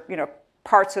spaces or, you know,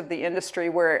 parts of the industry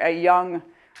where a young,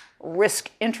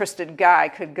 risk-interested guy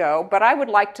could go. But I would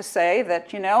like to say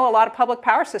that, you know, a lot of public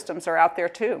power systems are out there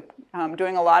too,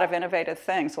 doing a lot of innovative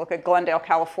things. Look at Glendale,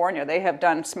 California. They have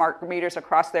done smart meters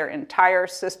across their entire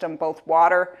system, both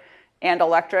water and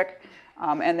electric,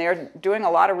 and they're doing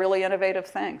a lot of really innovative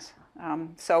things.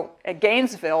 So at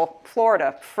Gainesville,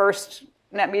 Florida, first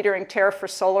net metering tariff for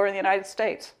solar in the United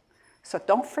States. So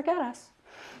don't forget us.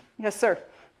 Yes, sir.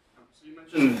 So you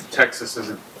mentioned Texas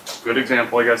as a good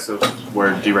example, I guess, of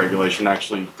where deregulation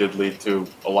actually did lead to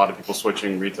a lot of people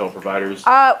switching retail providers.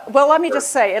 Well, let me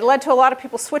just say, it led to a lot of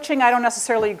people switching. I don't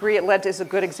necessarily agree it led to as a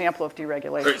good example of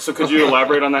deregulation. Right, so could you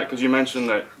elaborate on that? Because you mentioned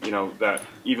that, you know, that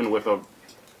even with a,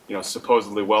 you know,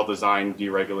 supposedly well-designed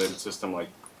deregulated system like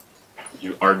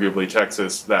arguably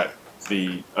Texas, that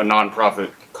a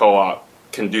nonprofit co-op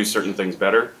can do certain things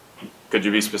better. Could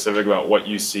you be specific about what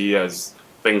you see as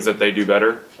things that they do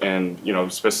better, and, you know,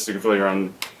 specifically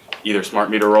around either smart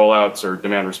meter rollouts or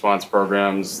demand response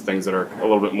programs, things that are a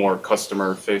little bit more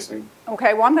customer facing?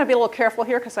 Okay, well, I'm going to be a little careful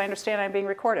here because I understand I'm being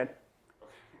recorded.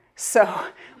 So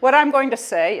what I'm going to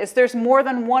say is there's more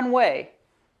than one way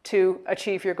to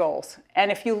achieve your goals.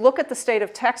 And if you look at the state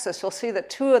of Texas, you'll see that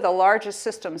two of the largest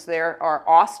systems there are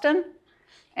Austin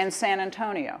and San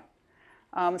Antonio.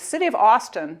 The city of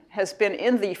Austin has been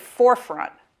in the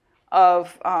forefront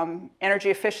of energy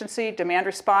efficiency, demand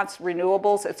response,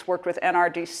 renewables. It's worked with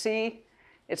NRDC.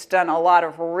 It's done a lot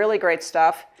of really great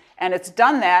stuff. And it's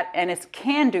done that, and it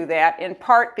can do that, in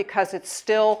part because it's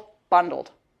still bundled.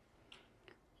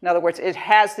 In other words, it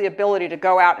has the ability to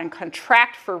go out and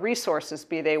contract for resources,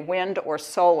 be they wind or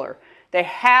solar. They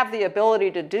have the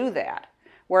ability to do that.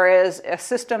 Whereas a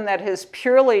system that is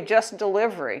purely just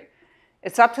delivery,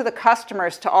 it's up to the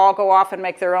customers to all go off and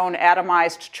make their own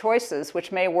atomized choices,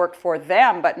 which may work for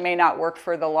them, but may not work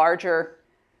for the larger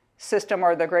system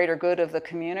or the greater good of the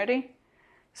community.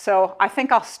 So I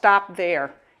think I'll stop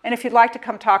there. And if you'd like to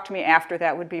come talk to me after,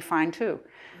 that would be fine too.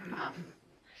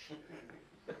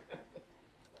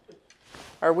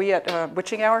 Are we at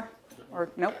witching hour?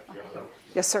 Or nope?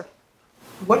 Yes, sir.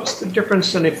 What's the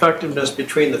difference in effectiveness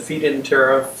between the feed-in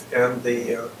tariff and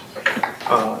the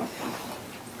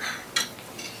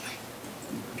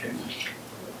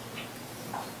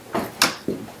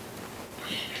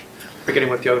forgetting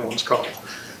what the other one's called?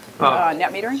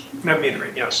 Net metering? Net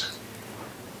metering, yes.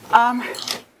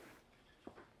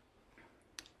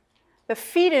 The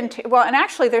feed-in, well, and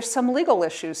actually there's some legal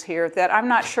issues here that I'm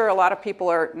not sure a lot of people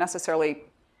are necessarily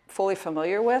fully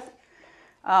familiar with.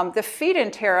 The feed-in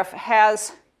tariff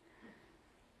has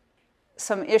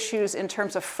some issues in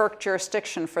terms of FERC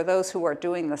jurisdiction for those who are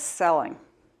doing the selling,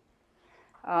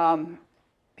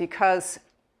 because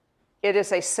it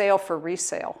is a sale for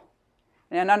resale.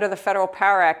 And under the Federal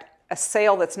Power Act, a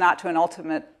sale that's not to an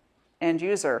ultimate end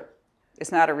user is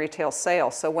not a retail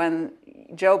sale. So when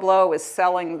Joe Blow is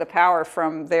selling the power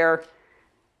from their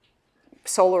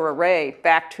solar array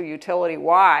back to utility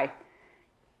Y,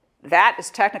 that is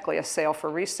technically a sale for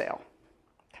resale,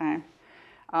 okay?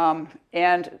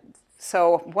 And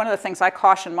so one of the things I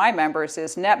caution my members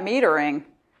is net metering,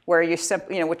 where you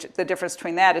simply, which the difference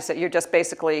between that is that you're just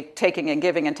basically taking and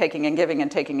giving and taking and giving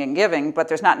and taking and giving, but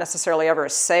there's not necessarily ever a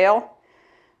sale.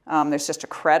 There's just a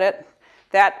credit.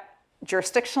 That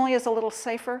jurisdictionally is a little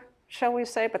safer, shall we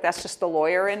say, but that's just the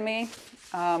lawyer in me.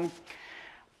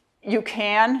 You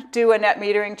can do a net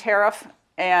metering tariff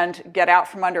and get out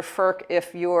from under FERC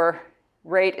if your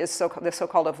rate is the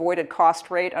so-called avoided cost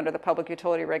rate under the Public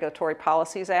Utility Regulatory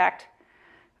Policies Act.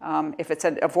 If it's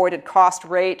an avoided cost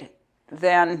rate,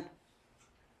 then,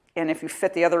 and if you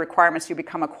fit the other requirements, you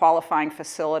become a qualifying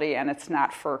facility and it's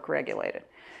not FERC regulated.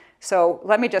 So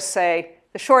let me just say,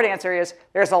 the short answer is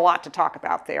there's a lot to talk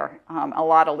about there, a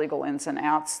lot of legal ins and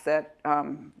outs that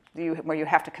where you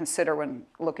have to consider when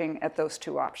looking at those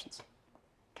two options.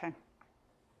 Okay.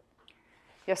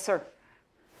 Yes, sir.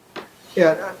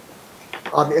 Yeah,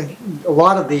 a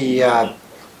lot of the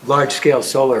large-scale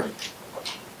solar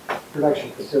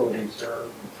production facilities are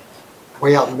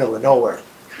way out in the middle of nowhere.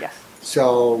 Yes.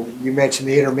 So you mentioned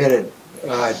the intermittent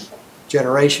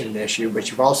generation issue, but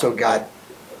you've also got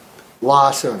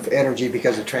loss of energy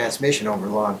because of transmission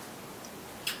overload.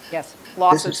 Yes,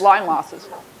 losses, line losses.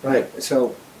 Right.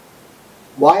 So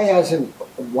why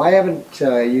haven't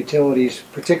utilities,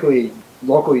 particularly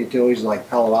local utilities like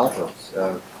Palo Alto's,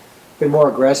 been more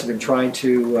aggressive in trying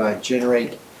to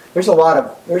generate? There's a lot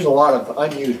of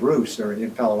unused roofs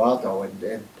in Palo Alto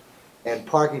and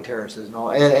parking terraces and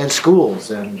all, and schools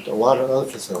and a lot of other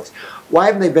facilities. Why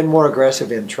haven't they been more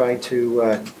aggressive in trying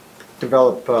to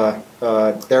develop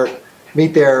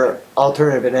meet their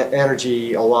alternative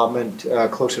energy allotment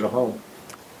closer to home?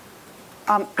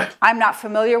 I'm not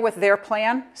familiar with their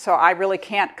plan, so I really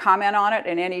can't comment on it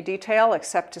in any detail,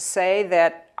 except to say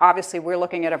that obviously we're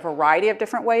looking at a variety of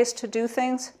different ways to do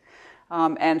things,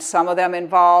 and some of them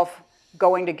involve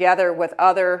going together with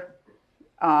other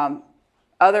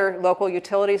local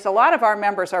utilities. A lot of our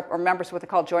members are members of what they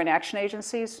call joint action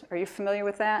agencies. Are you familiar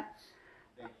with that?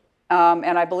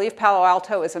 And I believe Palo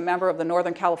Alto is a member of the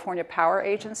Northern California Power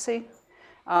Agency.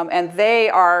 And they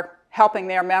are helping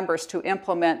their members to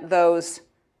implement those,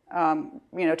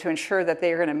 to ensure that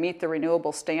they are going to meet the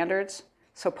renewable standards.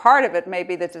 So part of it may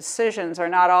be that decisions are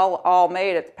not all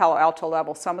made at the Palo Alto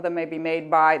level. Some of them may be made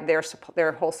by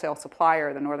their wholesale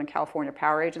supplier, the Northern California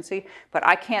Power Agency. But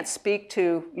I can't speak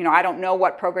to, I don't know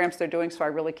what programs they're doing, so I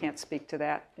really can't speak to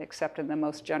that except in the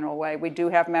most general way. We do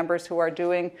have members who are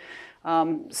doing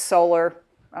solar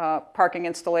parking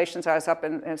installations. I was up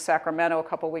in Sacramento a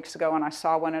couple weeks ago, and I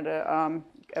saw one at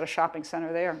a shopping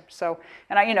center there. So,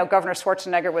 and Governor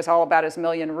Schwarzenegger was all about his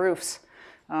million roofs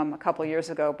a couple years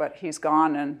ago, but he's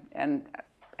gone, and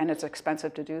it's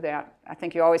expensive to do that. I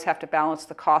think you always have to balance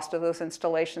the cost of those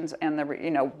installations and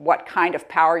what kind of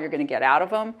power you're going to get out of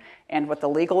them, and what the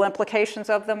legal implications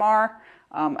of them are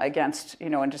against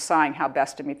and deciding how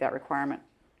best to meet that requirement.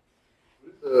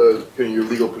 What is your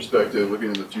legal perspective, looking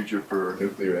in the future for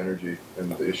nuclear energy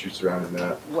and the issues surrounding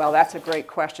that? Well, that's a great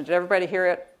question. Did everybody hear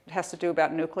it? It has to do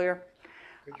about nuclear.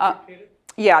 Could you repeat it?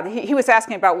 Yeah, he was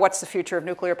asking about what's the future of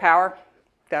nuclear power.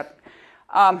 That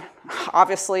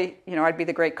obviously, you know, I'd be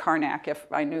the great Karnak if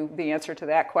I knew the answer to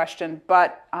that question.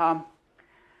 But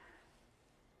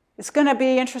it's going to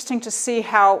be interesting to see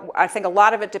how. I think a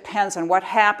lot of it depends on what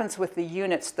happens with the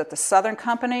units that the Southern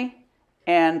Company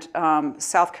and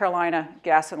South Carolina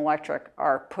Gas and Electric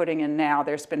are putting in now.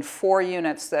 There's been 4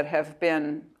 units that have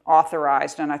been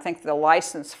authorized, and I think the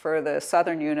license for the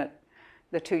Southern unit,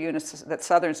 the 2 units that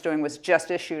Southern's doing, was just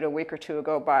issued a week or 2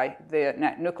 ago by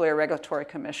the Nuclear Regulatory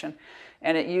Commission.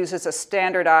 And it uses a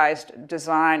standardized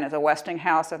design as a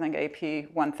Westinghouse, I think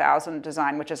AP 1000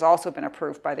 design, which has also been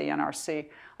approved by the NRC.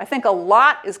 I think a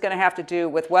lot is going to have to do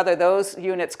with whether those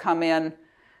units come in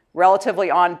relatively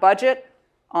on budget,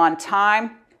 on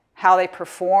time, how they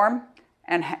perform,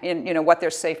 and you know, what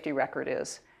their safety record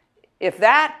is. If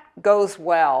that goes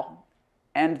well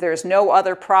and there's no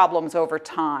other problems over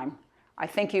time, I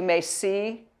think you may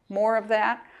see more of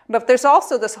that. But there's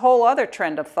also this whole other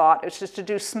trend of thought, which is to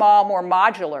do small, more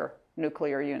modular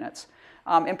nuclear units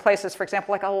in places, for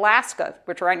example, like Alaska,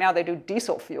 which right now they do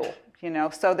diesel fuel. You know,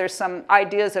 so there's some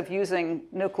ideas of using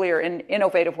nuclear in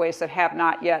innovative ways that have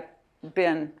not yet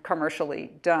been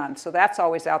commercially done. So that's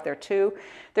always out there too.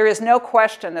 There is no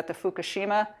question that the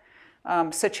Fukushima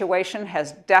situation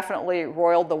has definitely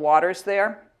roiled the waters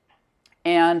there.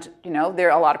 And you know,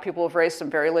 a lot of people have raised some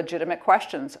very legitimate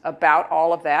questions about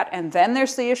all of that. And then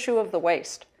there's the issue of the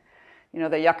waste. You know,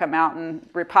 the Yucca Mountain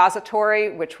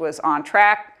repository, which was on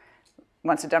track.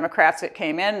 Once the Democrats that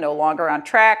came in, no longer on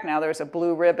track. Now there's a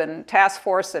blue ribbon task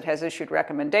force that has issued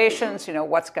recommendations. You know,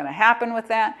 what's going to happen with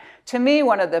that? To me,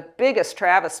 one of the biggest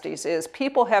travesties is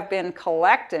people have been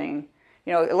collecting,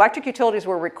 you know, electric utilities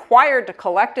were required to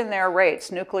collect in their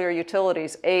rates, nuclear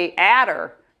utilities, a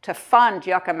adder to fund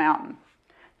Yucca Mountain.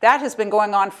 That has been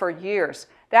going on for years.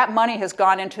 That money has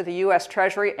gone into the US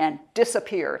Treasury and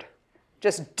disappeared,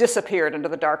 just disappeared into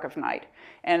the dark of night.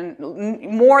 And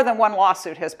more than one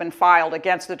lawsuit has been filed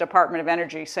against the Department of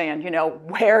Energy saying, you know,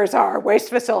 where's our waste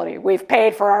facility? We've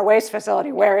paid for our waste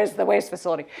facility. Where is the waste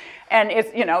facility? And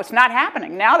it's, you know, it's not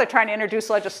happening. Now they're trying to introduce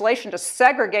legislation to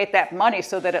segregate that money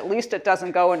so that at least it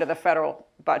doesn't go into the federal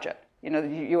budget, you know,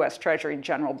 the US Treasury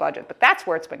general budget. But that's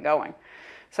where it's been going.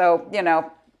 So, you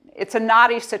know, it's a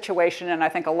knotty situation, and I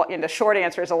think a lot, the short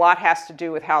answer is a lot has to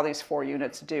do with how these 4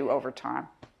 units do over time.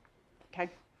 Okay?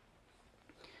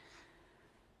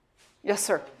 Yes,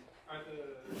 sir. Are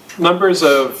the numbers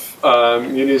of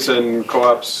munis and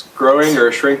co-ops growing or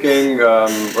shrinking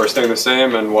or staying the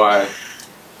same, and why?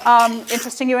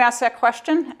 Interesting you asked that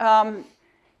question.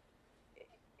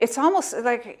 It's almost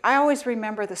like, I always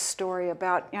remember the story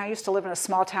about, you know, I used to live in a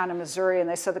small town in Missouri, and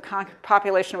they said the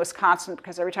population was constant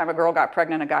because every time a girl got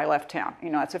pregnant, a guy left town.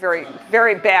 You know, it's a very,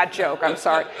 very bad joke, I'm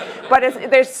sorry. But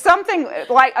there's something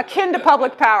like akin to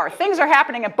public power. Things are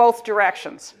happening in both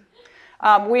directions.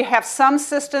 We have some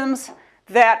systems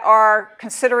that are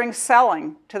considering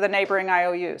selling to the neighboring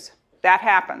IOUs. That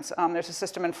happens. There's a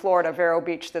system in Florida, Vero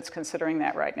Beach, that's considering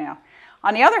that right now.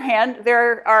 On the other hand,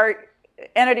 there are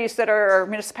entities that are, or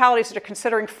municipalities that are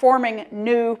considering forming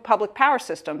new public power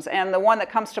systems. And the one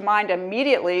that comes to mind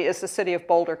immediately is the city of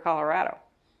Boulder, Colorado.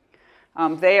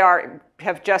 They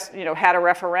have just, you know, had a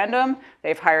referendum.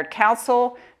 They've hired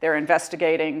counsel. They're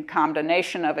investigating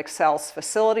condemnation of Excel's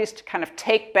facilities to kind of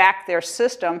take back their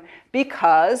system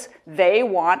because they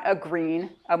want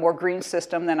a more green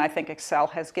system than I think Excel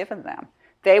has given them.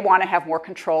 They want to have more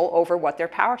control over what their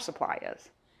power supply is.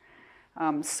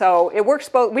 So it works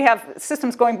both. We have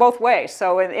systems going both ways.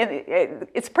 So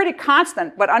it's pretty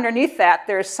constant, but underneath that,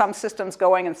 there's some systems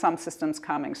going and some systems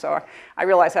coming. So I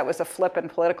realize that was a flip and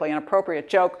politically inappropriate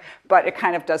joke, but it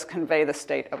kind of does convey the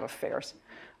state of affairs.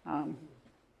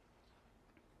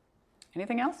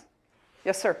 Anything else?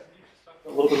 Yes, sir. A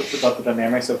little bit about the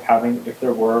dynamics of having, if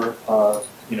there were,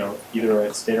 you know, either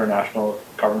a state or national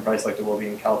carbon price like there will be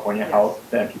in California, how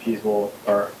the MPPs will,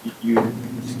 or you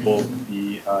will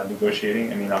be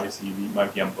negotiating. I mean, obviously you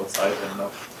might be on both sides. I don't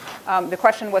know. The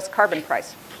question was carbon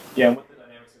price. Yeah, and what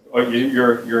the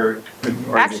dynamics of, your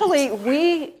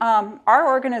Actually, our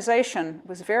organization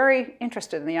was very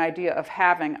interested in the idea of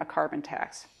having a carbon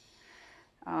tax.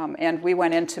 And we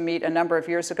went in to meet a number of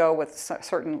years ago with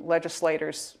certain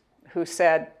legislators who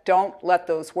said, don't let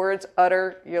those words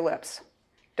utter your lips.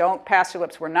 Don't pass your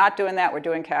lips. We're not doing that. We're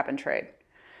doing cap and trade.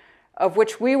 of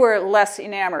which we were less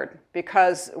enamored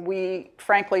because we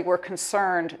frankly were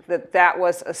concerned that that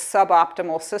was a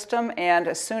suboptimal system. And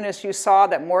as soon as you saw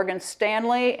that Morgan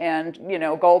Stanley and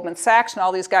Goldman Sachs and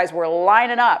all these guys were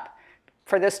lining up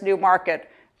for this new market,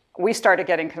 we started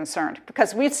getting concerned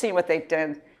because we'd seen what they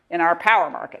did in our power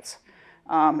markets.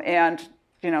 And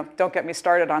don't get me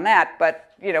started on that,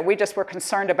 but we just were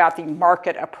concerned about the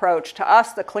market approach. To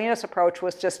us, the cleanest approach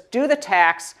was just do the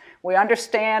tax. We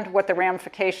understand what the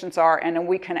ramifications are, and then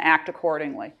we can act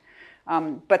accordingly.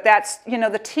 But that's,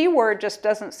 the T word just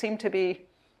doesn't seem to be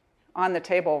on the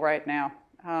table right now.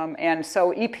 And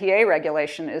so EPA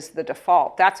regulation is the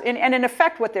default. And in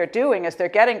effect, what they're doing is they're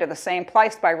getting to the same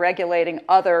place by regulating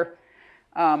other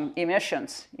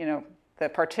emissions, the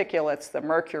particulates, the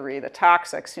mercury, the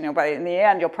toxics, but in the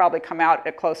end, you'll probably come out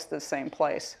at close to the same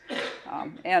place.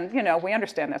 And, we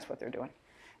understand that's what they're doing.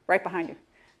 Right behind you.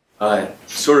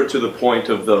 Sort of to the point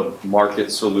of the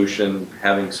market solution,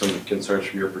 having some concerns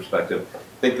from your perspective, I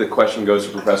think the question goes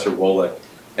to Professor Wolek.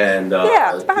 And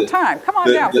yeah, it's about time. Come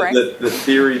on down, Frank. The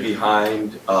theory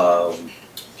behind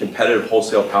competitive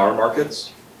wholesale power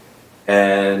markets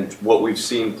and what we've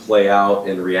seen play out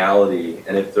in reality,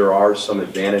 and if there are some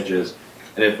advantages,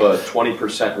 and if a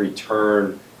 20%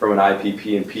 return from an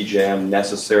IPP and PJM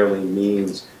necessarily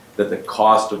means that the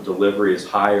cost of delivery is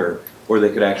higher, or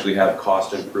they could actually have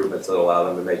cost improvements that allow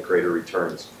them to make greater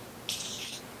returns.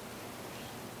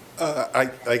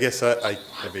 I guess I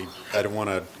mean, I don't want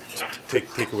to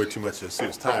take away too much of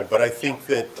Sue's time, but I think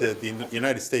that the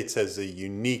United States has a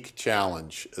unique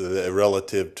challenge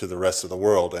relative to the rest of the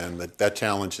world, and that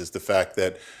challenge is the fact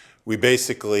that we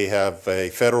basically have a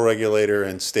federal regulator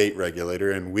and state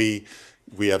regulator, and we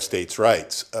have states'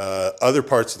 rights. Other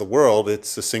parts of the world,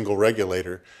 it's a single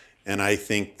regulator. And I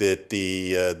think that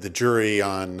the jury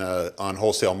on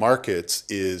wholesale markets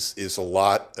is a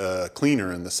lot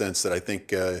cleaner in the sense that I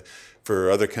think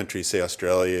for other countries, say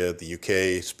Australia, the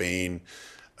UK, Spain,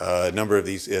 a number of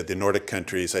these the Nordic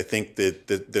countries, I think that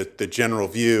the general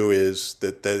view is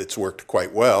that it's worked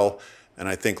quite well. And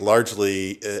I think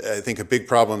largely, I think a big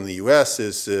problem in the U.S.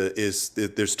 is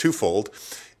that there's twofold: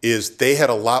 is they had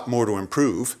a lot more to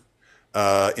improve.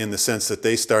 In the sense that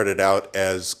they started out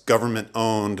as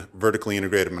government-owned, vertically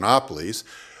integrated monopolies.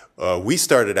 We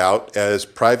started out as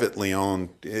privately owned,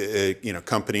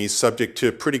 companies subject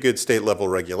to pretty good state-level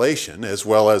regulation, as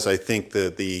well as I think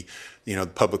the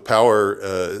public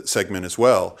power segment as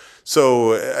well.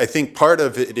 So I think part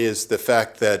of it is the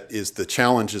fact that is the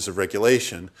challenges of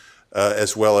regulation,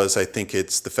 as well as I think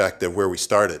it's the fact that where we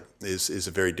started is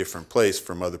a very different place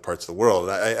from other parts of the world.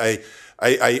 I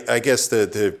guess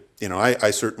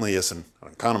I certainly, as an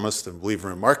economist and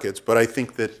believer in markets, but I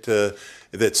think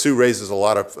that Sue raises a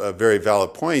lot of very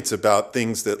valid points about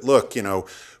things that, look,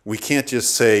 we can't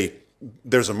just say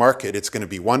there's a market, it's going to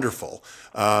be wonderful.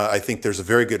 I think there's a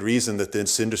very good reason that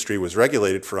this industry was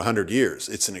regulated for 100 years.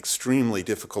 It's an extremely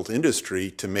difficult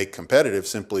industry to make competitive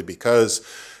simply because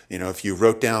if you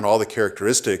wrote down all the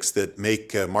characteristics that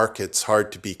make markets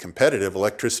hard to be competitive,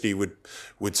 electricity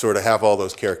would sort of have all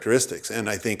those characteristics. And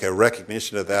I think a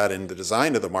recognition of that in the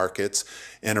design of the markets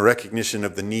and a recognition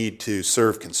of the need to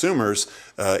serve consumers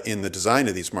in the design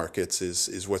of these markets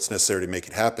is what's necessary to make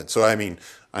it happen. So, I mean,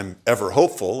 I'm ever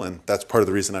hopeful, and that's part of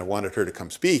the reason I wanted her to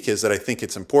come speak, is that I think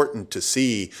it's important to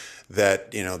see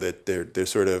that, that they're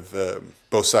sort of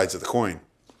both sides of the coin.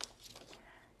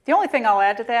 The only thing I'll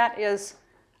add to that is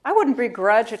I wouldn't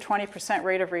begrudge a 20%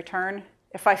 rate of return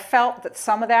if I felt that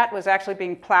some of that was actually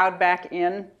being plowed back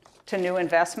in to new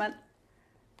investment.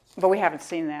 But we haven't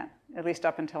seen that, at least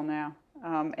up until now.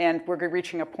 And we're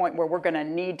reaching a point where we're going to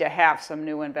need to have some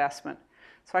new investment.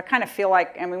 So I kind of feel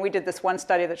like, we did this one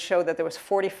study that showed that there was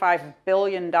 $45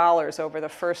 billion over the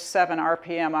first 7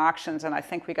 RPM auctions, and I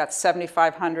think we got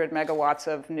 7,500 megawatts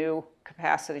of new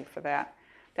capacity for that.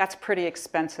 That's pretty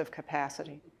expensive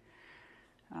capacity.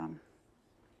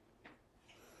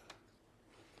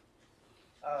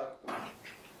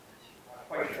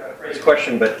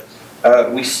 Question, but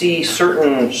we see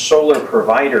certain solar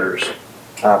providers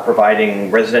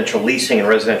providing residential leasing and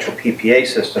residential PPA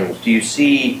systems. Do you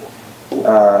see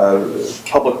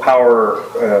public power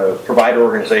provider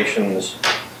organizations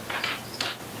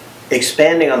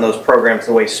expanding on those programs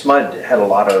the way SMUD had a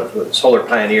lot of solar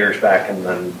pioneers back in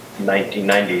the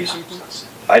 1990s?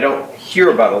 I don't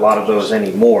hear about a lot of those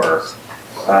anymore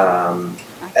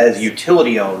as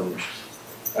utility-owned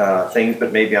things,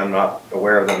 but maybe I'm not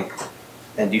aware of them.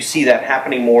 And do you see that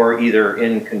happening more either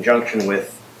in conjunction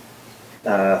with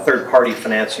third-party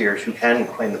financiers who can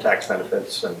claim the tax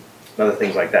benefits and other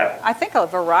things like that? I think a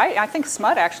variety. I think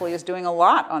SMUD actually is doing a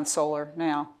lot on solar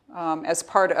now. as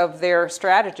part of their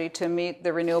strategy to meet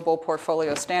the renewable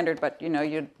portfolio standard, but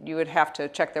you would have to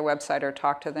check their website or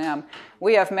talk to them.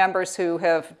 We have members who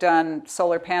have done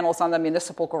solar panels on the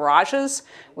municipal garages.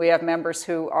 We have members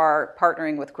who are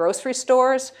partnering with grocery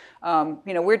stores.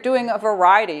 We're doing a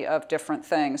variety of different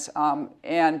things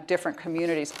and different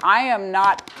communities. I am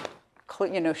not,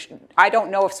 I don't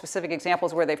know of specific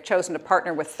examples where they've chosen to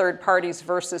partner with third parties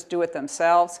versus do it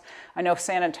themselves. I know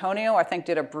San Antonio, I think,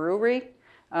 did a brewery.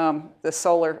 The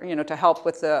solar, to help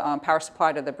with the power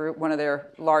supply to one of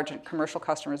their large commercial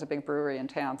customers, a big brewery in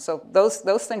town. So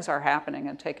those things are happening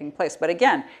and taking place. But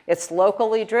again, it's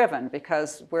locally driven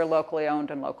because we're locally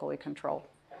owned and locally controlled.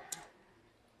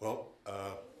 Well,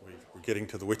 we're getting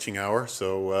to the witching hour,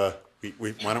 so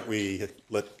why don't we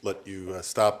let you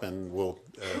stop, and we'll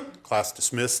class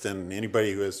dismissed, and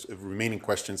anybody who has remaining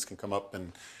questions can come up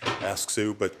and ask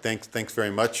Sue. But thanks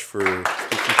very much for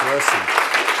speaking to us.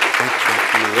 And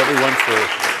thank you, everyone, for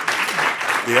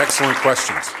the excellent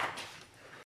questions.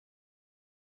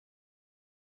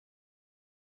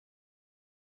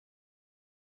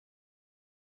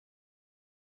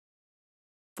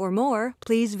 For more,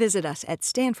 please visit us at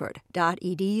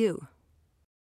stanford.edu.